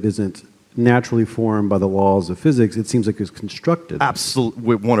something that isn't naturally formed by the laws of physics. It seems like it's constructed.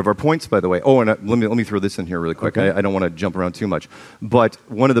 Absolutely. One of our points, by the way. Oh, and let me throw this in here really quick. Okay. I don't want to jump around too much. But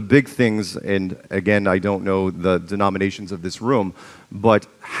one of the big things, and again, I don't know the denominations of this room, but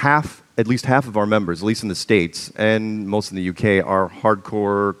at least half of our members, at least in the States and most in the UK, are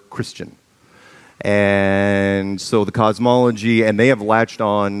hardcore Christian. And so the cosmology, and they have latched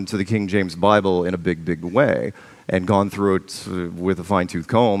on to the King James Bible in a big, big way and gone through it with a fine-tooth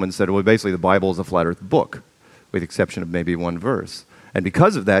comb and said, well, basically the Bible is a flat earth book, with the exception of maybe one verse. And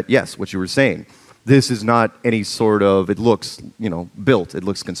because of that, yes, what you were saying, this is not any sort of, it looks, built, it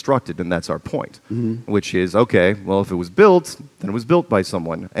looks constructed, and that's our point, which is, okay, well, if it was built, then it was built by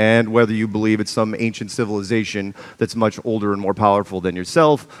someone. And whether you believe it's some ancient civilization that's much older and more powerful than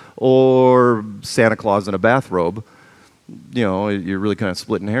yourself, or Santa Claus in a bathrobe, you're really kind of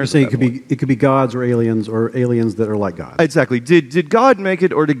splitting hairs. You're saying it could be gods or aliens that are like gods. Exactly. Did God make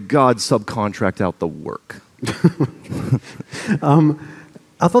it, or did God subcontract out the work?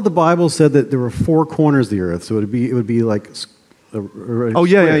 I thought the Bible said that there were four corners of the earth, so it would be like a Oh,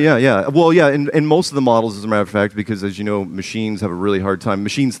 yeah. Well, yeah, and most of the models, as a matter of fact, because as you know, machines have a really hard time.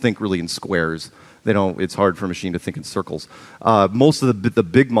 Machines think really in squares. They don't. It's hard for a machine to think in circles. Most of the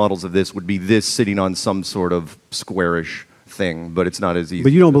big models of this would be this sitting on some sort of squarish thing, but it's not as easy.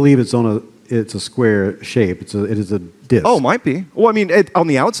 But you don't believe it's a square shape. It is a disc. Oh, might be. Well, I mean, on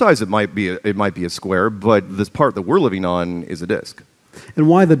the outsides, it might be a square, but this part that we're living on is a disc. And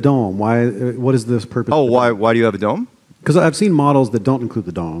why the dome? What is this purpose? Oh, why do you have a dome? Because I've seen models that don't include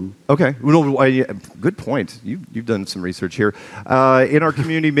the dome. Okay. Good point. You've done some research here. In our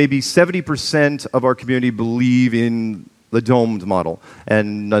community, maybe 70% of our community believe in the domed model.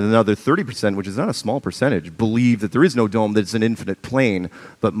 And another 30%, which is not a small percentage, believe that there is no dome, that it's an infinite plane.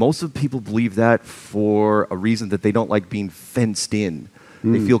 But most of the people believe that for a reason that they don't like being fenced in.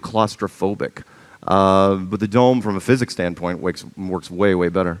 They feel claustrophobic. But the dome, from a physics standpoint, works way, way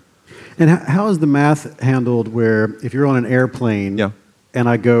better. And how is the math handled where if you're on an airplane and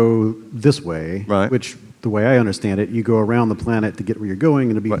I go this way, which the way I understand it, you go around the planet to get where you're going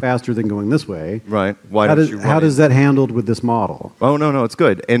and it'll be faster than going this way. Right. How does that handled with this model? Oh, no, it's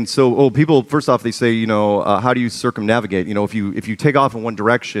good. And so, people, first off, they say, how do you circumnavigate? If you take off in one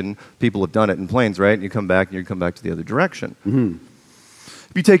direction, people have done it in planes, right? And you come back to the other direction. Mm-hmm.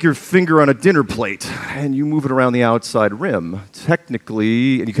 If you take your finger on a dinner plate and you move it around the outside rim,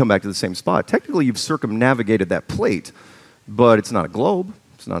 technically, and you come back to the same spot, technically you've circumnavigated that plate, but it's not a globe,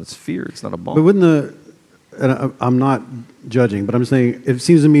 it's not a sphere, it's not a ball. But and I'm not judging, but I'm saying, it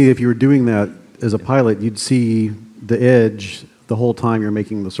seems to me if you were doing that as a pilot, you'd see the edge the whole time you're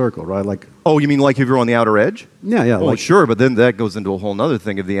making the circle, right? Oh, you mean like if you're on the outer edge? Yeah. Oh, sure, but then that goes into a whole other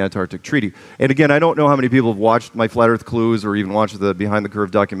thing of the Antarctic Treaty. And again, I don't know how many people have watched my Flat Earth Clues or even watched the Behind the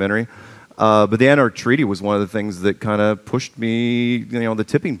Curve documentary, but the Antarctic Treaty was one of the things that kind of pushed me, the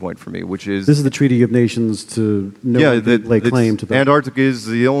tipping point for me, which is... This is the Treaty of Nations to lay claim to the... Antarctic is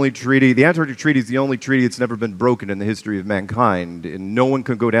the only treaty... The Antarctic Treaty is the only treaty that's never been broken in the history of mankind, and no one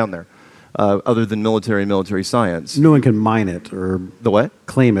can go down there. Other than military science. No one can mine it or the what?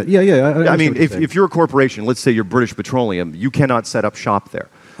 Claim it. Yeah. I mean, if you're a corporation, let's say you're British Petroleum, you cannot set up shop there.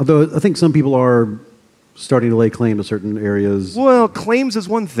 Although I think some people are starting to lay claim to certain areas. Well, claims is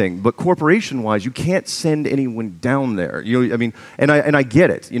one thing, but corporation-wise, you can't send anyone down there. And I get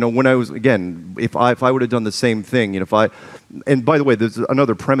it. When I was, again, if I would have done the same thing, and by the way, there's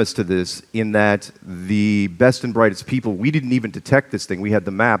another premise to this in that the best and brightest people, we didn't even detect this thing. We had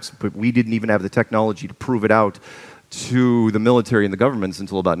the maps, but we didn't even have the technology to prove it out to the military and the governments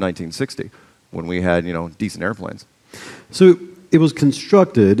until about 1960, when we had, decent airplanes. So it was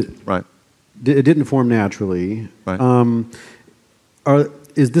constructed. Right. It didn't form naturally. Right.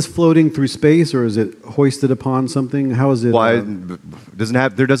 Is this floating through space, or is it hoisted upon something? How is it? Why?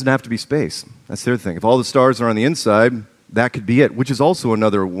 There doesn't have to be space. That's the other thing. If all the stars are on the inside, that could be it, which is also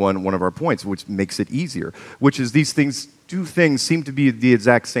another one of our points, which makes it easier, which is these things two things seem to be the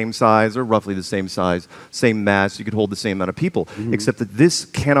exact same size or roughly the same size, same mass. You could hold the same amount of people, except that this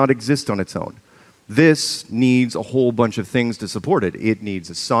cannot exist on its own. This needs a whole bunch of things to support it. It needs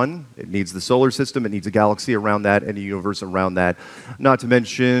a sun, it needs the solar system, it needs a galaxy around that, and a universe around that, not to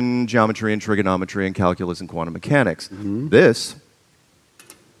mention geometry and trigonometry and calculus and quantum mechanics. This,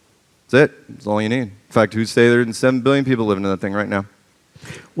 that's it. That's all you need. In fact, who'd say there are 7 billion people living in that thing right now?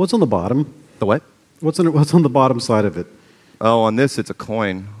 What's on the bottom? The what? What's on the bottom side of it? Oh, on this, it's a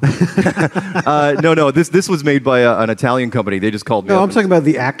coin. No, this was made by an Italian company. They just called me No, up I'm talking about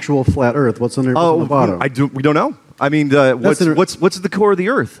the actual flat Earth. What's on the bottom? We don't know. I mean, what's the core of the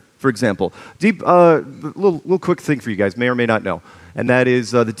Earth, for example? Deep, little quick thing for you guys, may or may not know, and that is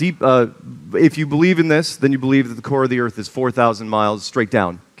the deep. If you believe in this, then you believe that the core of the Earth is 4,000 miles straight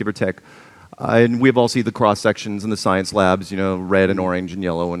down, give or take. And we've all seen the cross sections in the science labs, red and orange and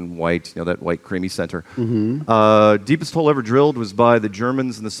yellow and white, that white creamy center. Deepest hole ever drilled was by the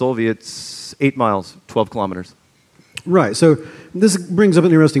Germans and the Soviets, 8 miles, 12 kilometers. Right. So this brings up an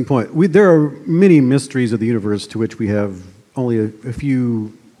interesting point. There are many mysteries of the universe to which we have only a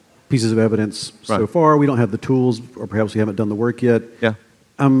few pieces of evidence so far. We don't have the tools, or perhaps we haven't done the work yet. Yeah.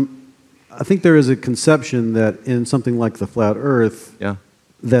 I think there is a conception that in something like the flat Earth,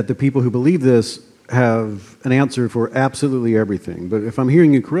 that the people who believe this have an answer for absolutely everything. But if I'm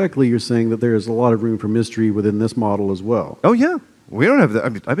hearing you correctly, you're saying that there is a lot of room for mystery within this model as well. Oh yeah, we don't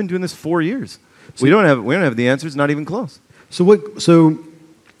have. I've been doing this 4 years. So we don't have the answers. Not even close. So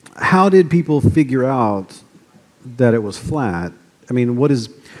how did people figure out that it was flat? I mean, what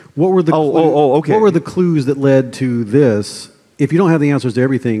were the okay. What were the clues that led to this? If you don't have the answers to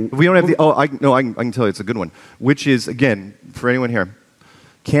everything, if we don't have I can tell you it's a good one. Which is, again, for anyone here.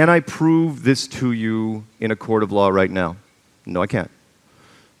 Can I prove this to you in a court of law right now? No, I can't.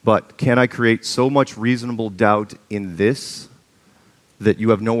 But can I create so much reasonable doubt in this that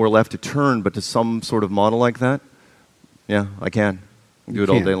you have nowhere left to turn but to some sort of model like that? Yeah, I can. I can do it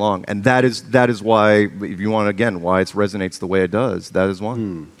all day long. And that is why, if you want, again, why it resonates the way it does. That is why.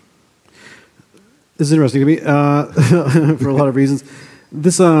 This is interesting to me for a lot of reasons.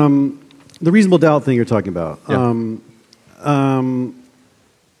 This, the reasonable doubt thing you're talking about.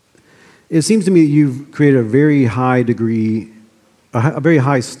 It seems to me that you've created a very high degree, a very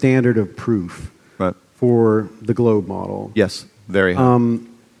high standard of proof for the globe model. Yes, very high. And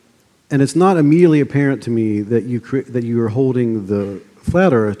it's not immediately apparent to me that you are holding the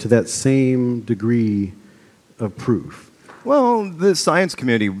flat Earth to that same degree of proof. Well, the science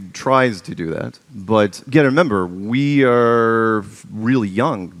community tries to do that, but again, remember, we are really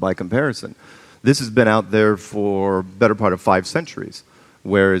young by comparison. This has been out there for better part of 5 centuries.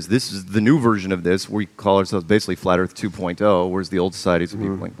 Whereas this is the new version of this. We call ourselves basically Flat Earth 2.0, whereas the old societies would be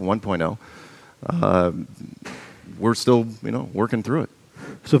like 1.0. We're still, working through it.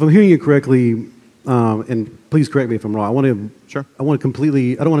 So if I'm hearing you correctly, and please correct me if I'm wrong, I don't want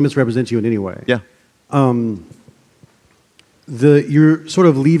to misrepresent you in any way. Yeah. You're sort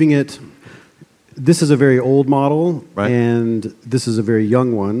of leaving it. This is a very old model, and this is a very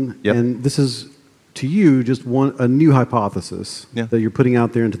young one, and this is, to you, just a new hypothesis that you're putting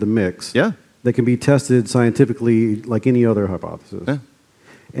out there into the mix that can be tested scientifically like any other hypothesis. Yeah.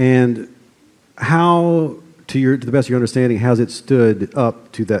 And how, to the best of your understanding, has it stood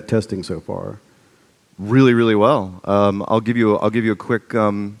up to that testing so far? Really, really well. I'll give you a quick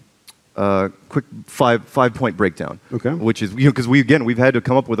quick 5-point breakdown. Okay. Which is, because we've had to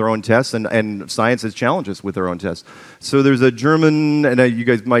come up with our own tests, and science has challenged us with our own tests. So there's a German, and you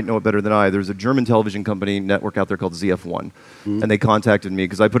guys might know it better than I, there's a German television company network out there called ZF1. And they contacted me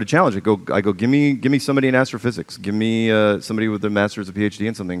because I put a challenge. I go, give me somebody in astrophysics. Give me somebody with a master's or PhD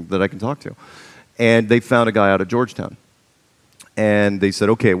in something that I can talk to. And they found a guy out of Georgetown. And they said,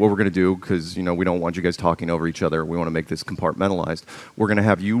 okay, what we're going to do, because we don't want you guys talking over each other. We want to make this compartmentalized. We're going to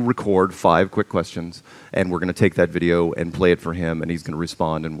have you record 5 quick questions, and we're going to take that video and play it for him, and he's going to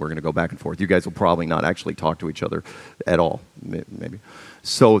respond, and we're going to go back and forth. You guys will probably not actually talk to each other at all, maybe.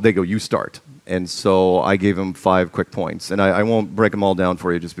 So they go, you start. And so I gave him 5 quick points. And I won't break them all down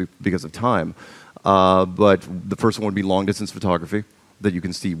for you just because of time. But the first one would be long-distance photography, that you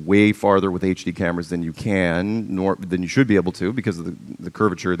can see way farther with HD cameras than you than you should be able to because of the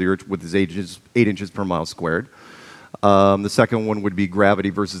curvature of the Earth with its 8 inches per mile squared. The second one would be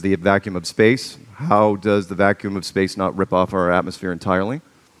gravity versus the vacuum of space. How does the vacuum of space not rip off our atmosphere entirely?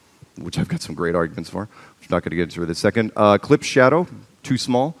 Which I've got some great arguments for, which I'm not going to get into the second. Eclipse shadow, too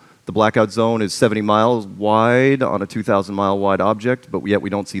small. The blackout zone is 70 miles wide on a 2,000 mile wide object, but yet we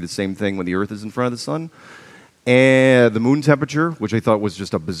don't see the same thing when the Earth is in front of the sun. And the moon temperature, which I thought was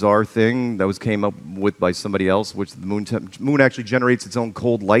just a bizarre thing that was came up with by somebody else, which the moon actually generates its own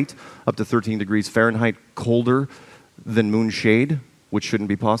cold light up to 13 degrees Fahrenheit colder than moon shade, which shouldn't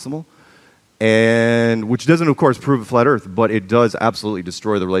be possible. And which doesn't, of course, prove a flat Earth, but it does absolutely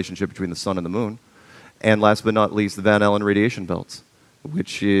destroy the relationship between the sun and the moon. And last but not least, the Van Allen radiation belts,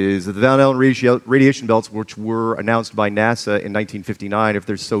 which is the Van Allen radiation belts, which were announced by NASA in 1959. If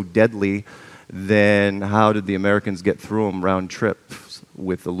they're so deadly, then how did the Americans get through them round trips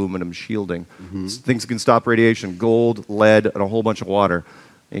with aluminum shielding? Things can stop radiation, gold, lead, and a whole bunch of water.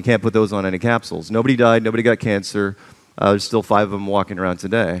 And you can't put those on any capsules. Nobody died, nobody got cancer. There's still 5 of them walking around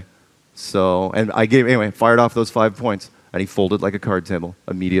today. So, and fired off those 5 points, and he folded like a card table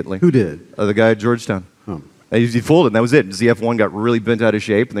immediately. Who did? The guy at Georgetown. Oh. And he folded, and that was it. ZF1 got really bent out of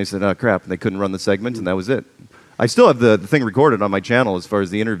shape, and they said, oh, crap, and they couldn't run the segment, and that was it. I still have the thing recorded on my channel as far as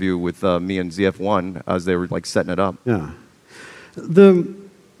the interview with me and ZF1 as they were like setting it up. Yeah. I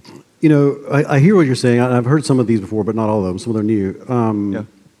hear what you're saying. I've heard some of these before, but not all of them. Some of them are new.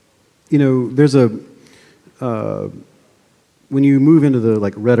 Yeah. There's when you move into the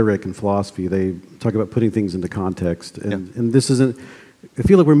like rhetoric and philosophy, they talk about putting things into context, and this isn't. I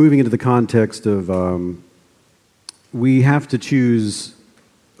feel like we're moving into the context of we have to choose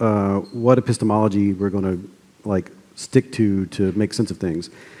what epistemology we're going to like stick to make sense of things,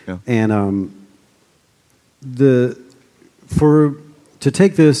 and to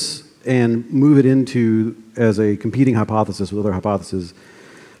take this and move it into as a competing hypothesis with other hypotheses,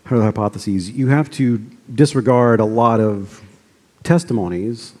 you have to disregard a lot of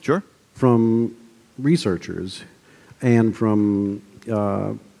testimonies from researchers and from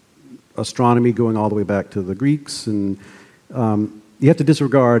astronomy going all the way back to the Greeks, and you have to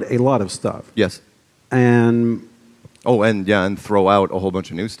disregard a lot of stuff. Yes. And and throw out a whole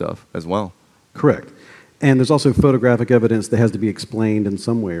bunch of new stuff as well. Correct. And there's also photographic evidence that has to be explained in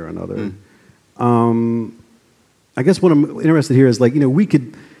some way or another. I guess what I'm interested here is we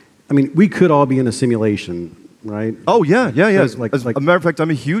could all be in a simulation, right? Oh yeah. As a matter of fact,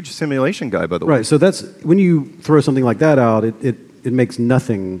 I'm a huge simulation guy, by the way. Right. So that's when you throw something like that out, it makes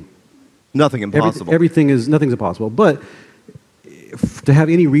nothing impossible. Nothing's impossible. But to have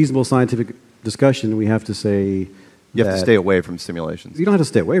any reasonable scientific discussion, we have to say you have to stay away from simulations. You don't have to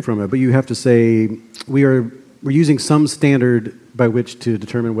stay away from it, but you have to say we're using some standard by which to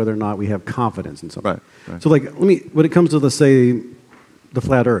determine whether or not we have confidence in something. Right. So when it comes to, let's say, the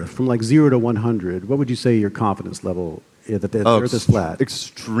flat Earth, from 0 to 100, what would you say your confidence level is that the Earth is flat?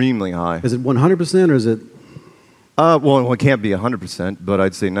 Extremely high. Is it 100% or is it? Well, it can't be 100%, but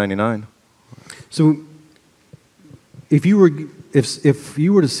I'd say 99. So if you were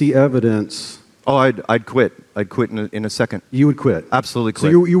to see evidence. Oh, I'd quit. I'd quit in a second. You would quit? Absolutely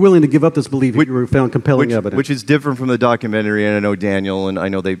quit. So you're willing to give up this belief if you were found compelling evidence? Which is different from the documentary, and I know Daniel, and I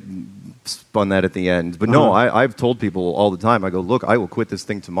know they spun that at the end. But no, I've told people all the time, I go, look, I will quit this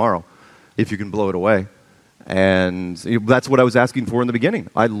thing tomorrow if you can blow it away. And that's what I was asking for in the beginning.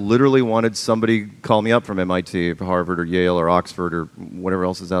 I literally wanted somebody call me up from MIT, Harvard, or Yale, or Oxford, or whatever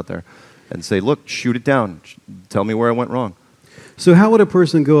else is out there, and say, look, shoot it down. Tell me where I went wrong. So how would a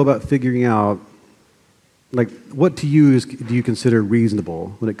person go about figuring out, what to you do you consider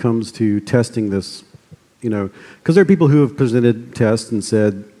reasonable when it comes to testing this? Because there are people who have presented tests and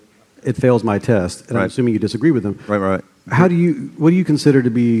said, it fails my test, and I'm assuming you disagree with them. Right. What do you consider to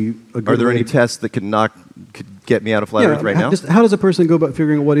be a good Are there any tests that could get me out of flat Earth right now? How does a person go about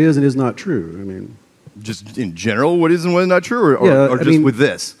figuring out what is and is not true? Just in general, what is and what is not true, or just with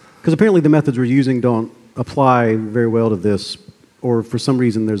this? Because apparently the methods we're using don't apply very well to this, or for some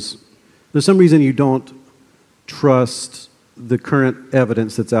reason there's some reason you don't trust the current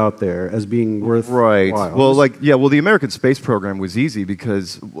evidence that's out there as being worthwhile. Right. Well, the American space program was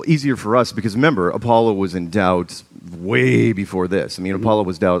easier for us because remember, Apollo was in doubt way before this. Apollo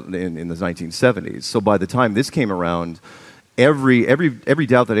was doubt in the 1970s. So by the time this came around, every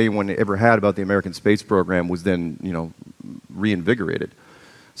doubt that anyone ever had about the American space program was then, reinvigorated.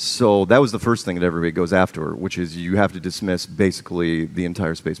 So that was the first thing that everybody goes after, which is you have to dismiss basically the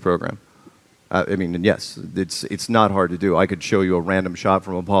entire space program. Yes, it's not hard to do. I could show you a random shot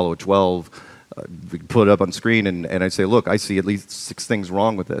from Apollo 12, we could put it up on screen, and I'd say, look, I see at least 6 things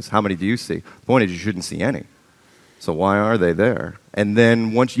wrong with this. How many do you see? The point is you shouldn't see any. So why are they there? And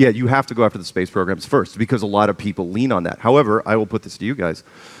then you have to go after the space programs first because a lot of people lean on that. However, I will put this to you guys.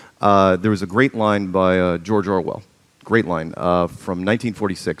 There was a great line by George Orwell, from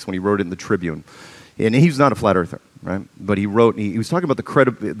 1946 when he wrote it in the Tribune. And he's not a flat earther, right? But he wrote, he was talking about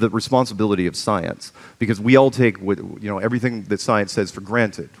the responsibility of science, because we all take everything that science says for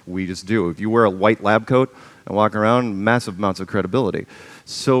granted. We just do. If you wear a white lab coat and walk around, massive amounts of credibility.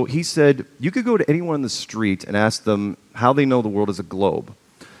 So he said, you could go to anyone in the street and ask them how they know the world is a globe.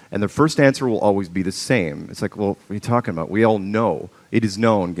 And their first answer will always be the same. It's like, well, what are you talking about? We all know. It is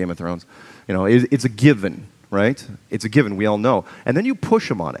known, Game of Thrones. It's a given, right? It's a given. We all know. And then you push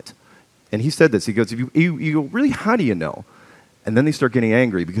them on it. And he said this. He goes, you go, really, how do you know? And then they start getting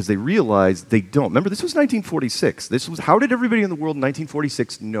angry because they realize they don't. Remember, this was 1946. How did everybody in the world in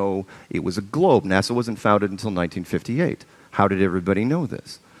 1946 know it was a globe? NASA wasn't founded until 1958. How did everybody know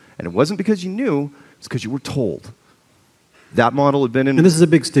this? And it wasn't because you knew, it's because you were told. That model had been in... And this is a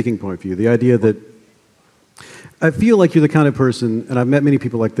big sticking point for you, the idea that... I feel like you're the kind of person, and I've met many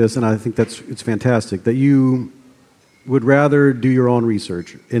people like this, and I think it's fantastic, that you would rather do your own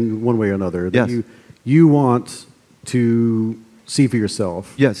research in one way or another. That Yes. You want to see for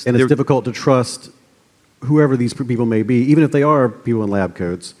yourself. Yes. And it's difficult to trust whoever these people may be, even if they are people in lab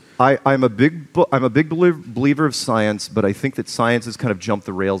coats. I'm a big believer of science, but I think that science has kind of jumped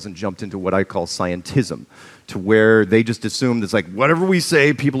the rails and jumped into what I call scientism, to where they just assume it's like whatever we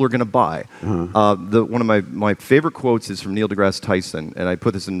say, people are going to buy. One of my favorite quotes is from Neil deGrasse Tyson, and I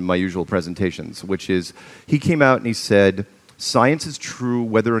put this in my usual presentations, which is he came out and he said, "Science is true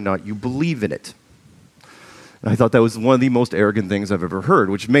whether or not you believe in it." And I thought that was one of the most arrogant things I've ever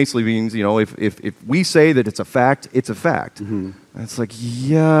heard, which basically means, if we say that it's a fact, it's a fact. And it's like,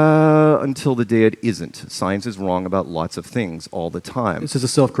 yeah, until the day it isn't. Science is wrong about lots of things all the time. This is a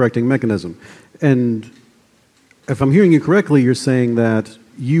self-correcting mechanism. And if I'm hearing you correctly, you're saying that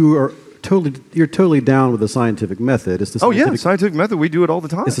you're totally down with the scientific method. It's the scientific method. We do it all the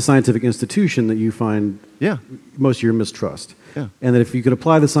time. It's the scientific institution that you find most of your mistrust. Yeah. And that if you could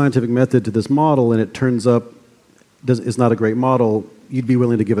apply the scientific method to this model and it turns up is not a great model, you'd be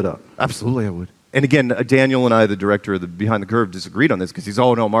willing to give it up. Absolutely, I would. And again, Daniel and I, the director of the Behind the Curve, disagreed on this because he's,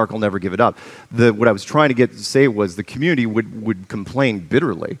 oh no, Mark will never give it up. What I was trying to get to say was the community would complain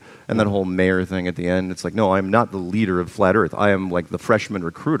bitterly, and that whole mayor thing at the end. It's like, no, I'm not the leader of Flat Earth. I am like the freshman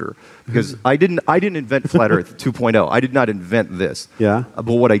recruiter because I didn't invent Flat Earth 2.0. I did not invent this. Yeah.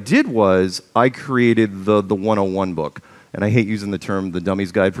 But what I did was I created the 101 book, and I hate using the term the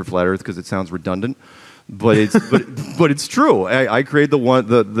Dummy's Guide for Flat Earth because it sounds redundant. But it's but it's true. I created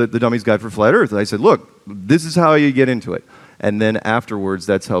the Dummy's Guide for Flat Earth, and I said, look, this is how you get into it. And then afterwards,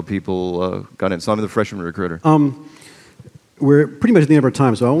 that's how people got in. So I'm the freshman recruiter. We're pretty much at the end of our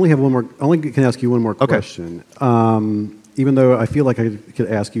time, so I only can ask you one more question. Even though I feel like I could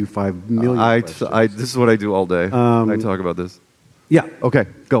ask you 5 million questions. This is what I do all day. I talk about this. Yeah. Okay,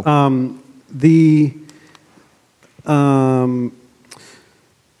 go.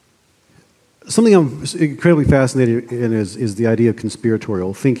 Something I'm incredibly fascinated in is the idea of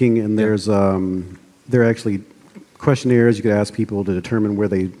conspiratorial thinking, and there are actually questionnaires you could ask people to determine where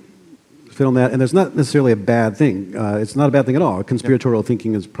they fit on that, and there's not necessarily a bad thing. It's not a bad thing at all. Conspiratorial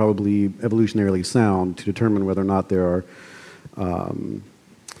thinking is probably evolutionarily sound to determine whether or not there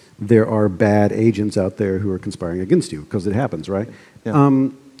are bad agents out there who are conspiring against you, because it happens, right? Yeah.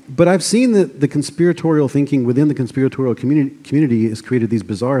 But I've seen that the conspiratorial thinking within the conspiratorial community has created these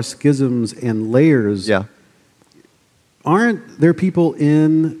bizarre schisms and layers. Yeah. Aren't there people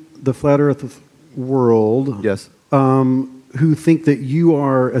in the Flat Earth world Yes. Who think that you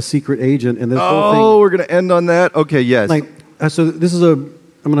are a secret agent and this whole thing? Oh, we're going to end on that? Okay, yes. So this is I'm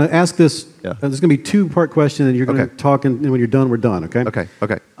going to ask this. Yeah. This is going to be a two-part question, and you're going to talk, and when you're done, we're done, okay?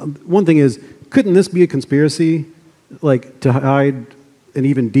 Okay. One thing is, couldn't this be a conspiracy, to hide an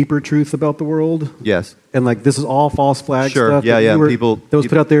even deeper truth about the world? Yes. And this is all false flag stuff Yeah. that was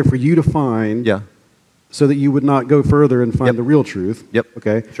put out there for you to find, so that you would not go further and find the real truth. Yep.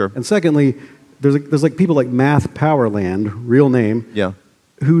 Okay. Sure. And secondly, there's people like Math Powerland, real name,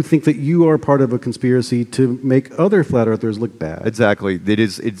 who think that you are part of a conspiracy to make other flat earthers look bad. Exactly.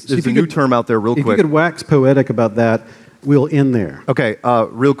 There's a new term out there real quick. If you could wax poetic about that, we'll end there. Okay,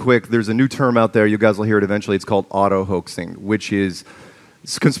 real quick, there's a new term out there. You guys will hear it eventually. It's called auto-hoaxing, which is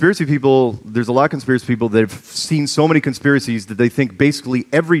conspiracy people. There's a lot of conspiracy people that have seen so many conspiracies that they think basically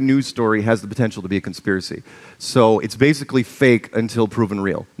every news story has the potential to be a conspiracy. So it's basically fake until proven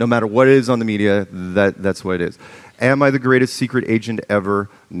real. No matter what it is on the media, that's what it is. Am I the greatest secret agent ever?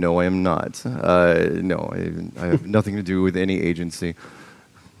 No, I am not. No, I have nothing to do with any agency.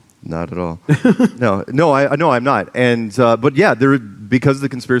 Not at all. No, I'm not. And but yeah, because of the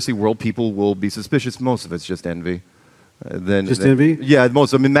conspiracy world, people will be suspicious. Most of it's just envy. Envy? Yeah,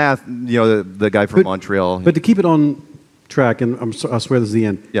 most. I mean, Math. The guy from Montreal. But to keep it on track, and I swear this is the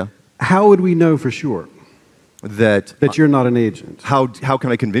end. Yeah. How would we know for sure? That you're not an agent. How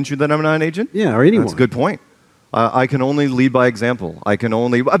can I convince you that I'm not an agent? Yeah, or anyone. That's a good point. I can only lead by example. I can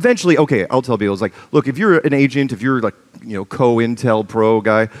only eventually. Okay, I'll tell people. It's like, look, if you're an agent, if you're like co-Intel Pro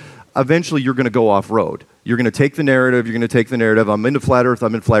guy, eventually you're going to go off road. You're going to take the narrative. You're going to take the narrative. I'm into flat Earth.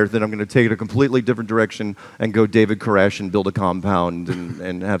 I'm in flat Earth. Then I'm going to take it a completely different direction and go David Koresh and build a compound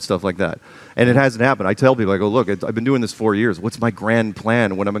and have stuff like that. And it hasn't happened. I tell people, I go, look, I've been doing this 4 years. What's my grand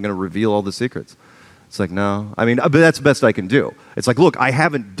plan? When am I going to reveal all the secrets? It's like, no. I mean, but that's the best I can do. It's like, look, I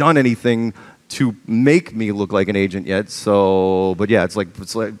haven't done anything to make me look like an agent yet. So, but yeah, it's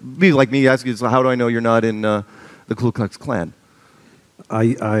like me asking, so how do I know you're not in the Ku Klux Klan?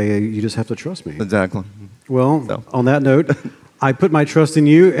 You just have to trust me. Exactly. Well, on that note, I put my trust in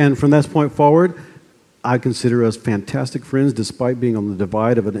you, and from this point forward, I consider us fantastic friends despite being on the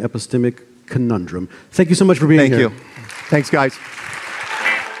divide of an epistemic conundrum. Thank you so much for being here. Thank you. Thanks, guys.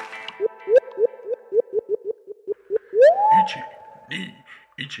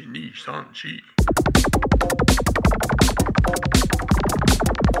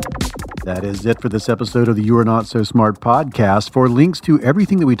 That is it for this episode of the You Are Not So Smart podcast. For links to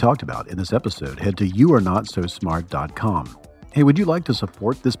everything that we talked about in this episode, head to youarenotsosmart.com. Hey, would you like to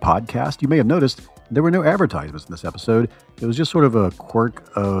support this podcast? You may have noticed there were no advertisements in this episode. It was just sort of a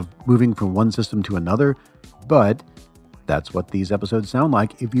quirk of moving from one system to another, but that's what these episodes sound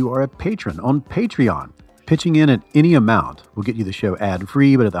like if you are a patron on Patreon. Pitching in at any amount will get you the show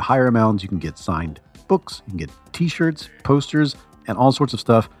ad-free, but at the higher amounts, you can get signed books, you can get t-shirts, posters, and all sorts of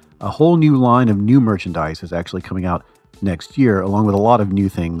stuff. A whole new line of new merchandise is actually coming out next year, along with a lot of new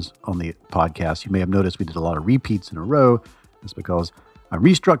things on the podcast. You may have noticed we did a lot of repeats in a row. That's because I'm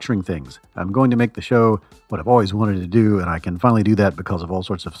restructuring things. I'm going to make the show what I've always wanted to do, and I can finally do that because of all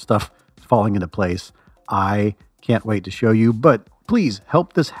sorts of stuff falling into place. I can't wait to show you, but please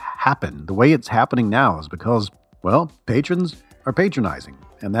help this happen. The way it's happening now is because, well, patrons are patronizing,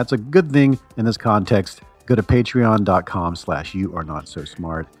 and that's a good thing in this context. Go to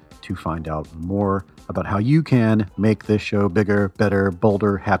patreon.com/youarenotsosmart to find out more about how you can make this show bigger, better,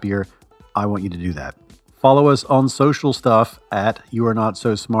 bolder, happier. I want you to do that. Follow us on social stuff at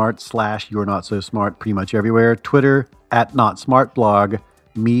youarenotsosmart /youarenotsosmart pretty much everywhere. Twitter at NotSmartBlog.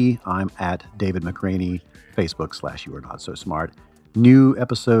 Me, I'm at David McRaney. Facebook /youarenotsosmart. New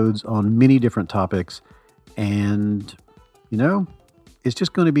episodes on many different topics. And, it's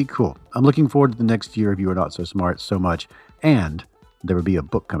just going to be cool. I'm looking forward to the next year of You Are Not So Smart so much. And there will be a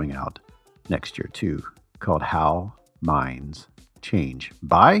book coming out next year, too, called How Minds Change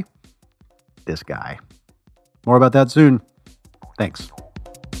by this guy. More about that soon. Thanks.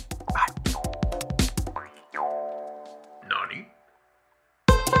 Bye. Nani?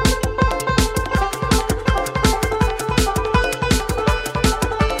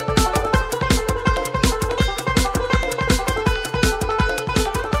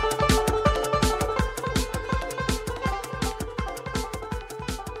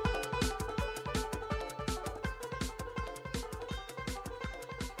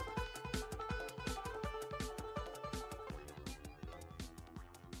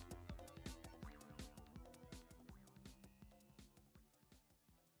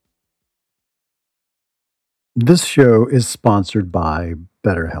 This show is sponsored by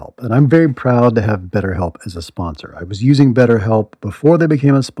BetterHelp, and I'm very proud to have BetterHelp as a sponsor. I was using BetterHelp before they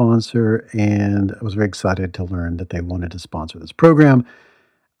became a sponsor, and I was very excited to learn that they wanted to sponsor this program.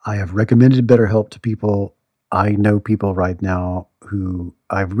 I have recommended BetterHelp to people. I know people right now who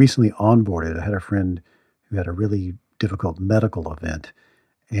I've recently onboarded. I had a friend who had a really difficult medical event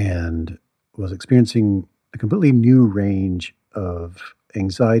and was experiencing a completely new range of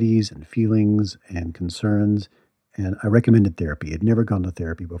anxieties and feelings and concerns. And I recommended therapy. I'd never gone to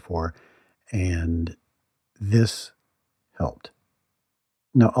therapy before. And this helped.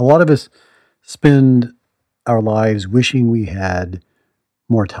 Now, a lot of us spend our lives wishing we had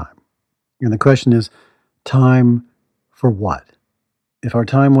more time. And the question is, time for what? If our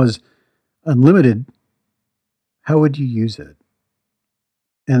time was unlimited, how would you use it?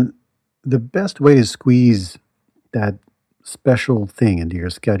 And the best way to squeeze that special thing into your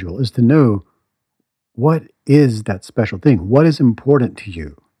schedule is to know what is that special thing? What is important to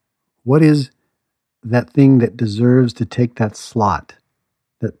you? What is that thing that deserves to take that slot,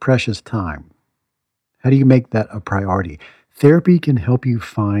 that precious time? How do you make that a priority? Therapy can help you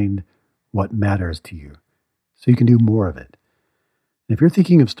find what matters to you so you can do more of it. And if you're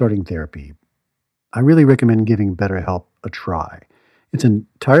thinking of starting therapy, I really recommend giving BetterHelp a try. It's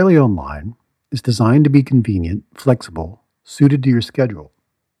entirely online. It's designed to be convenient, flexible, suited to your schedule.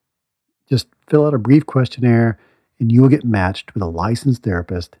 Just fill out a brief questionnaire and you will get matched with a licensed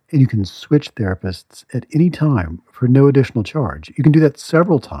therapist, and you can switch therapists at any time for no additional charge. You can do that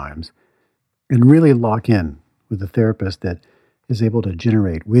several times and really lock in with a therapist that is able to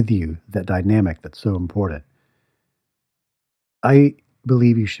generate with you that dynamic that's so important. I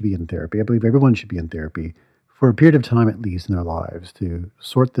believe you should be in therapy. I believe everyone should be in therapy for a period of time at least in their lives to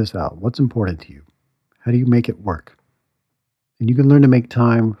sort this out. What's important to you? How do you make it work? And you can learn to make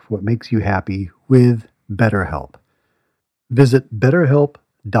time for what makes you happy with BetterHelp. Visit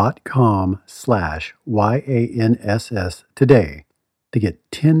betterhelp.com/YANSS today to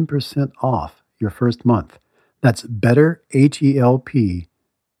get 10% off your first month. That's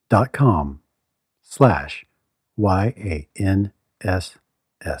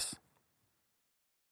betterhelp.com/YANSS.